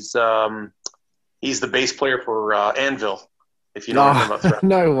 Chris, he's the bass player for Anvil, if you know anything about that.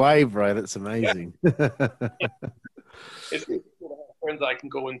 No way, bro. That's amazing. Yeah. It's cool to have friends I can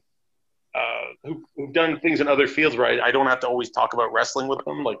go and who've done things in other fields where I don't have to always talk about wrestling with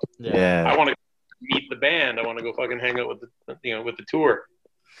them. Like, I want to meet the band. I want to go fucking hang out with the tour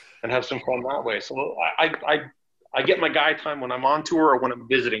and have some fun that way. So I get my guy time when I'm on tour or when I'm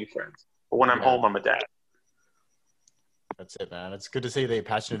visiting friends. But when I'm home, I'm a dad. That's it, man. It's good to see that you're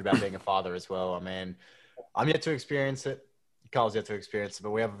passionate about being a father as well. I mean, I'm yet to experience it. Carl's yet to experience it,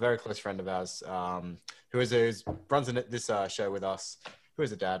 but we have a very close friend of ours who runs this show with us, who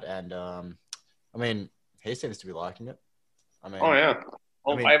is a dad, and I mean, he seems to be liking it. I mean, oh yeah.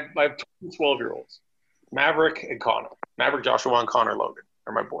 Well, I have two 12-year-olds, Maverick and Connor. Maverick, Joshua, and Connor Logan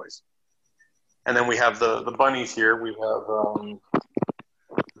are my boys. And then we have the bunnies here. We have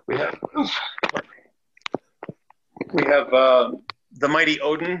the mighty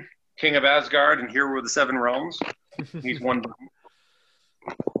Odin, King of Asgard, and hero of the Seven Realms. He's one bunny.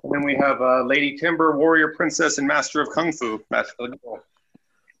 And then we have Lady Timber, warrior princess, and master of kung fu. Master of the girl.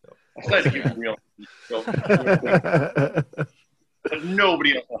 I decided to give him real. But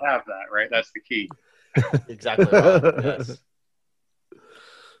nobody else will have that, right? That's the key. Exactly right. Yes.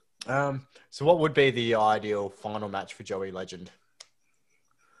 So what would be the ideal final match for Joey Legend?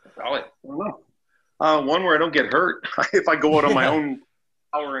 I don't know. One where I don't get hurt. If I go out on my own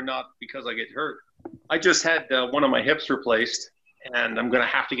power and not because I get hurt. I just had one of my hips replaced, and I'm going to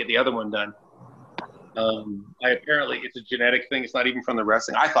have to get the other one done. Apparently it's a genetic thing. It's not even from the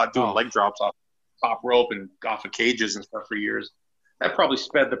wrestling. I thought doing leg drops off top rope and off of cages and stuff for years, that probably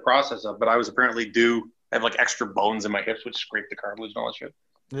sped the process up, but I was apparently due. I have like extra bones in my hips, which scrape the cartilage and all that shit.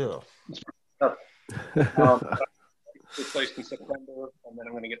 Yeah. Replaced in September, and then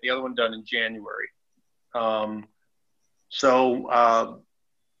I'm going to get the other one done in January. So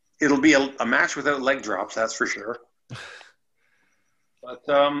it'll be a match without leg drops, that's for sure. But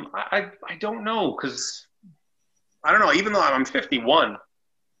I don't know, because I don't know. Even though I'm 51,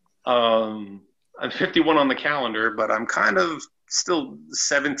 I'm 51 on the calendar, but I'm kind of still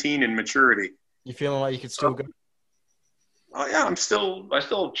 17 in maturity. You feeling like you could still go? Oh yeah, I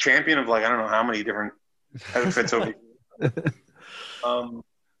still champion of like I don't know how many different outfits over here.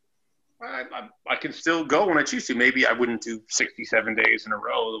 I can still go when I choose to. Maybe I wouldn't do 67 days in a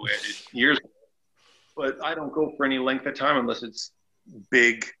row the way I did years ago. But I don't go for any length of time unless it's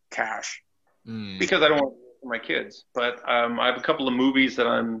big cash. Because I don't want to for my kids. But I have a couple of movies that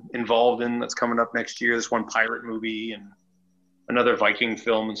I'm involved in that's coming up next year. There's one pirate movie and another Viking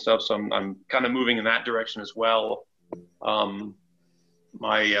film and stuff. So I'm kind of moving in that direction as well. My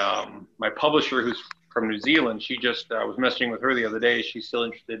publisher, who's from New Zealand, she just was messaging with her the other day. She's still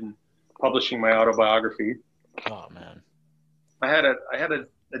interested in publishing my autobiography. Oh man, I had a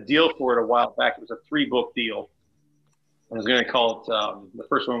deal for it a while back. It was a 3-book deal. I was going to call it. The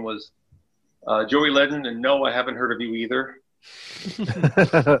first one was Joey Legend, and no, I haven't heard of you either.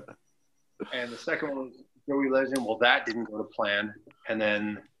 And the second one was Joey Legend. Well, that didn't go to plan. And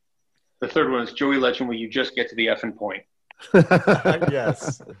then the third one is Joey Legend. Will you just get to the effing point?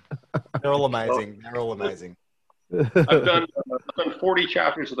 Yes, they're all amazing. They're all amazing. I've done 40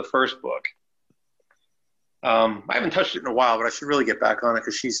 chapters of the first book. I haven't touched it in a while, but I should really get back on it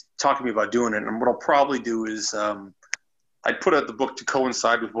because she's talking to me about doing it. And what I'll probably do is I'd put out the book to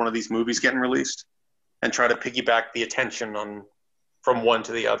coincide with one of these movies getting released and try to piggyback the attention from one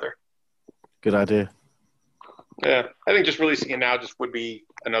to the other. Good idea. Yeah, I think just releasing it now just would be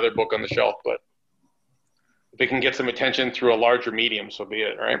another book on the shelf, but if it can get some attention through a larger medium, so be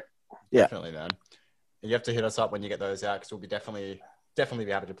it, right? Yeah. Definitely, man. And you have to hit us up when you get those out because we'll be definitely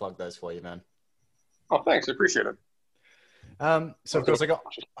be happy to plug those for you, man. Oh, thanks. I appreciate it. So of course I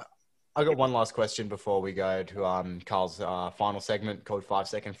got one last question before we go to Carl's final segment called 5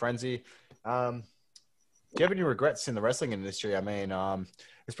 Second Frenzy. Do you have any regrets in the wrestling industry? I mean,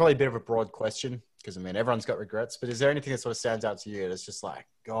 it's probably a bit of a broad question because, I mean, everyone's got regrets, but is there anything that sort of stands out to you that's just like,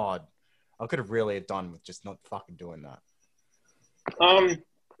 God, I could have really done with just not fucking doing that?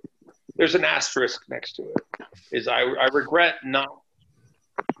 There's an asterisk next to it. Is I regret not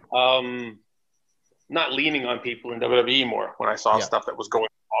leaning on people in WWE more when I saw stuff that was going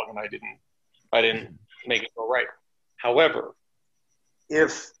wrong and I didn't make it go right. However,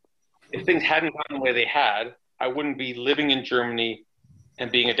 if things hadn't gone the way they had, I wouldn't be living in Germany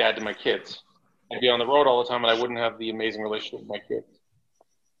and being a dad to my kids. I'd be on the road all the time and I wouldn't have the amazing relationship with my kids.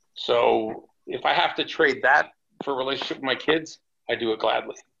 So if I have to trade that for a relationship with my kids, I do it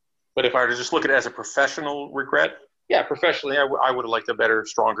gladly. But if I were to just look at it as a professional regret, yeah, professionally, I would have liked a better,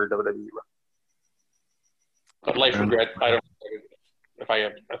 stronger WWE run. But life regret, I don't. If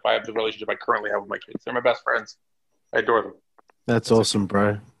I have the relationship I currently have with my kids, they're my best friends. I adore them. That's awesome,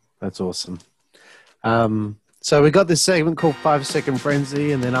 bro. That's awesome. So we got this segment called 5 Second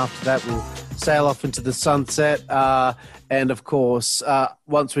Frenzy, and then after that we'll sail off into the sunset. And of course,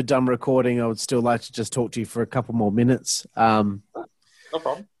 once we're done recording, I would still like to just talk to you for a couple more minutes. No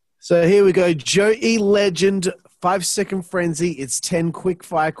problem. So here we go. Joey Legend, 5 Second Frenzy. It's 10 quick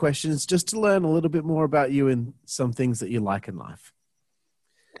fire questions just to learn a little bit more about you and some things that you like in life.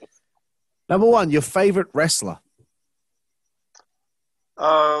 Number 1, your favorite wrestler.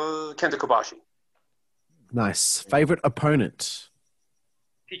 Kenta Kobashi. Nice. Favorite opponent.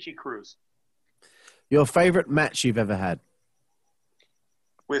 Peachy Cruz. Your favorite match you've ever had.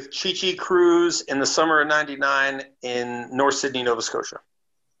 With Chi Cruz in the summer of '99 in North Sydney, Nova Scotia.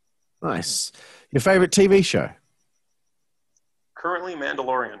 Nice. Your favorite TV show. Currently,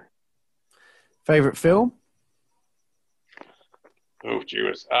 Mandalorian. Favorite film. Oh,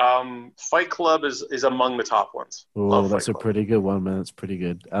 Jewish. Fight Club is among the top ones. Oh, that's a pretty good one, man. That's pretty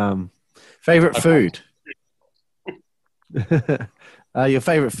good. Favorite food. Your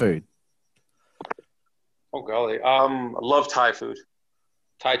favorite food. Oh, golly. I love Thai food.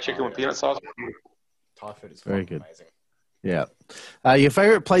 Thai chicken with peanut sauce. Thai food is very good. Amazing. Yeah. Your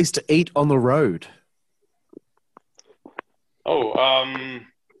favorite place to eat on the road.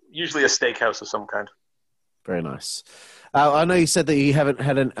 Usually a steakhouse of some kind. Very nice. I know you said that you haven't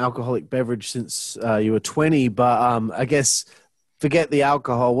had an alcoholic beverage since you were 20, but I guess forget the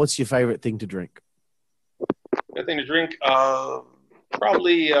alcohol. What's your favorite thing to drink? Favorite thing to drink?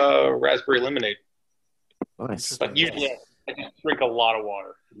 Probably raspberry lemonade. Nice. But usually I just drink a lot of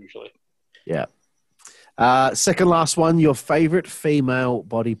water, usually. Yeah. Second last one, your favorite female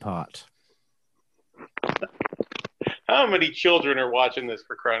body part. How many children are watching this,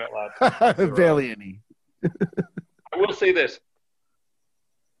 for crying out loud? Barely any. I will say this.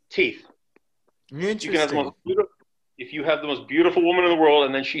 Teeth. You can have the most beautiful, if you have the most beautiful woman in the world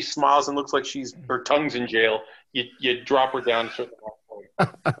and then she smiles and looks like her tongue's in jail, you drop her down.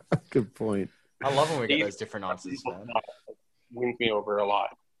 Good point. I love when we get those different answers, man. Wins me over a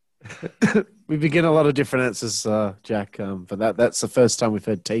lot. We begin a lot of different answers, Jack, but that's the first time we've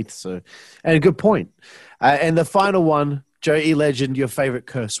heard teeth. So, and a good point. And the final one, Joey Legend, your favorite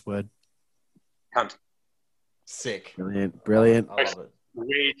curse word. Cunt. Sick. Brilliant. I love it.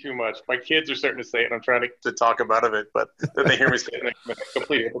 Way too much. My kids are starting to say it, and I'm trying to talk them out of it, but then they hear me say it, and I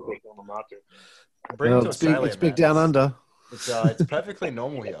completely hypocrite them not to. Bring it to Australia, it's big down under. It's perfectly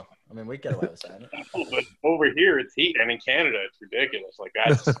normal here. I mean, we get away with saying it. But over here, it's heat, and in Canada, it's ridiculous. Like,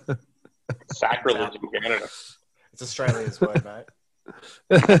 that's sacrilege in Canada. It's Australia's word, mate.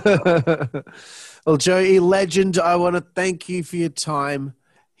 Well, Joey Legend, I want to thank you for your time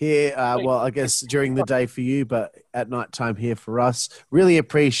here. Well, I guess during the day for you, but at night time here for us. Really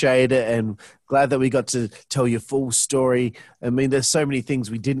appreciate it, and glad that we got to tell your full story. I mean, there's so many things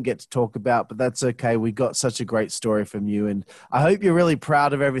we didn't get to talk about, but that's okay. We got such a great story from you, and I hope you're really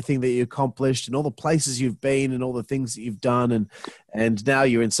proud of everything that you accomplished and all the places you've been and all the things that you've done, and now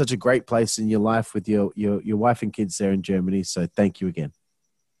you're in such a great place in your life with your wife and kids there in Germany. So thank you again.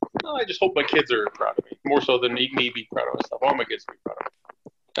 No, I just hope my kids are proud of me, more so than me be proud of myself. I want my kids to be proud of me.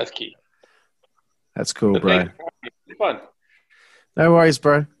 That's key. That's cool, bro. It's fun. No worries,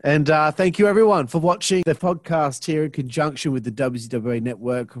 bro. And thank you, everyone, for watching the podcast here in conjunction with the WCWA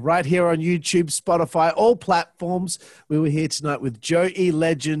Network, right here on YouTube, Spotify, all platforms. We were here tonight with Joe E.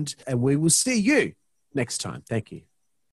 Legend, and we will see you next time. Thank you.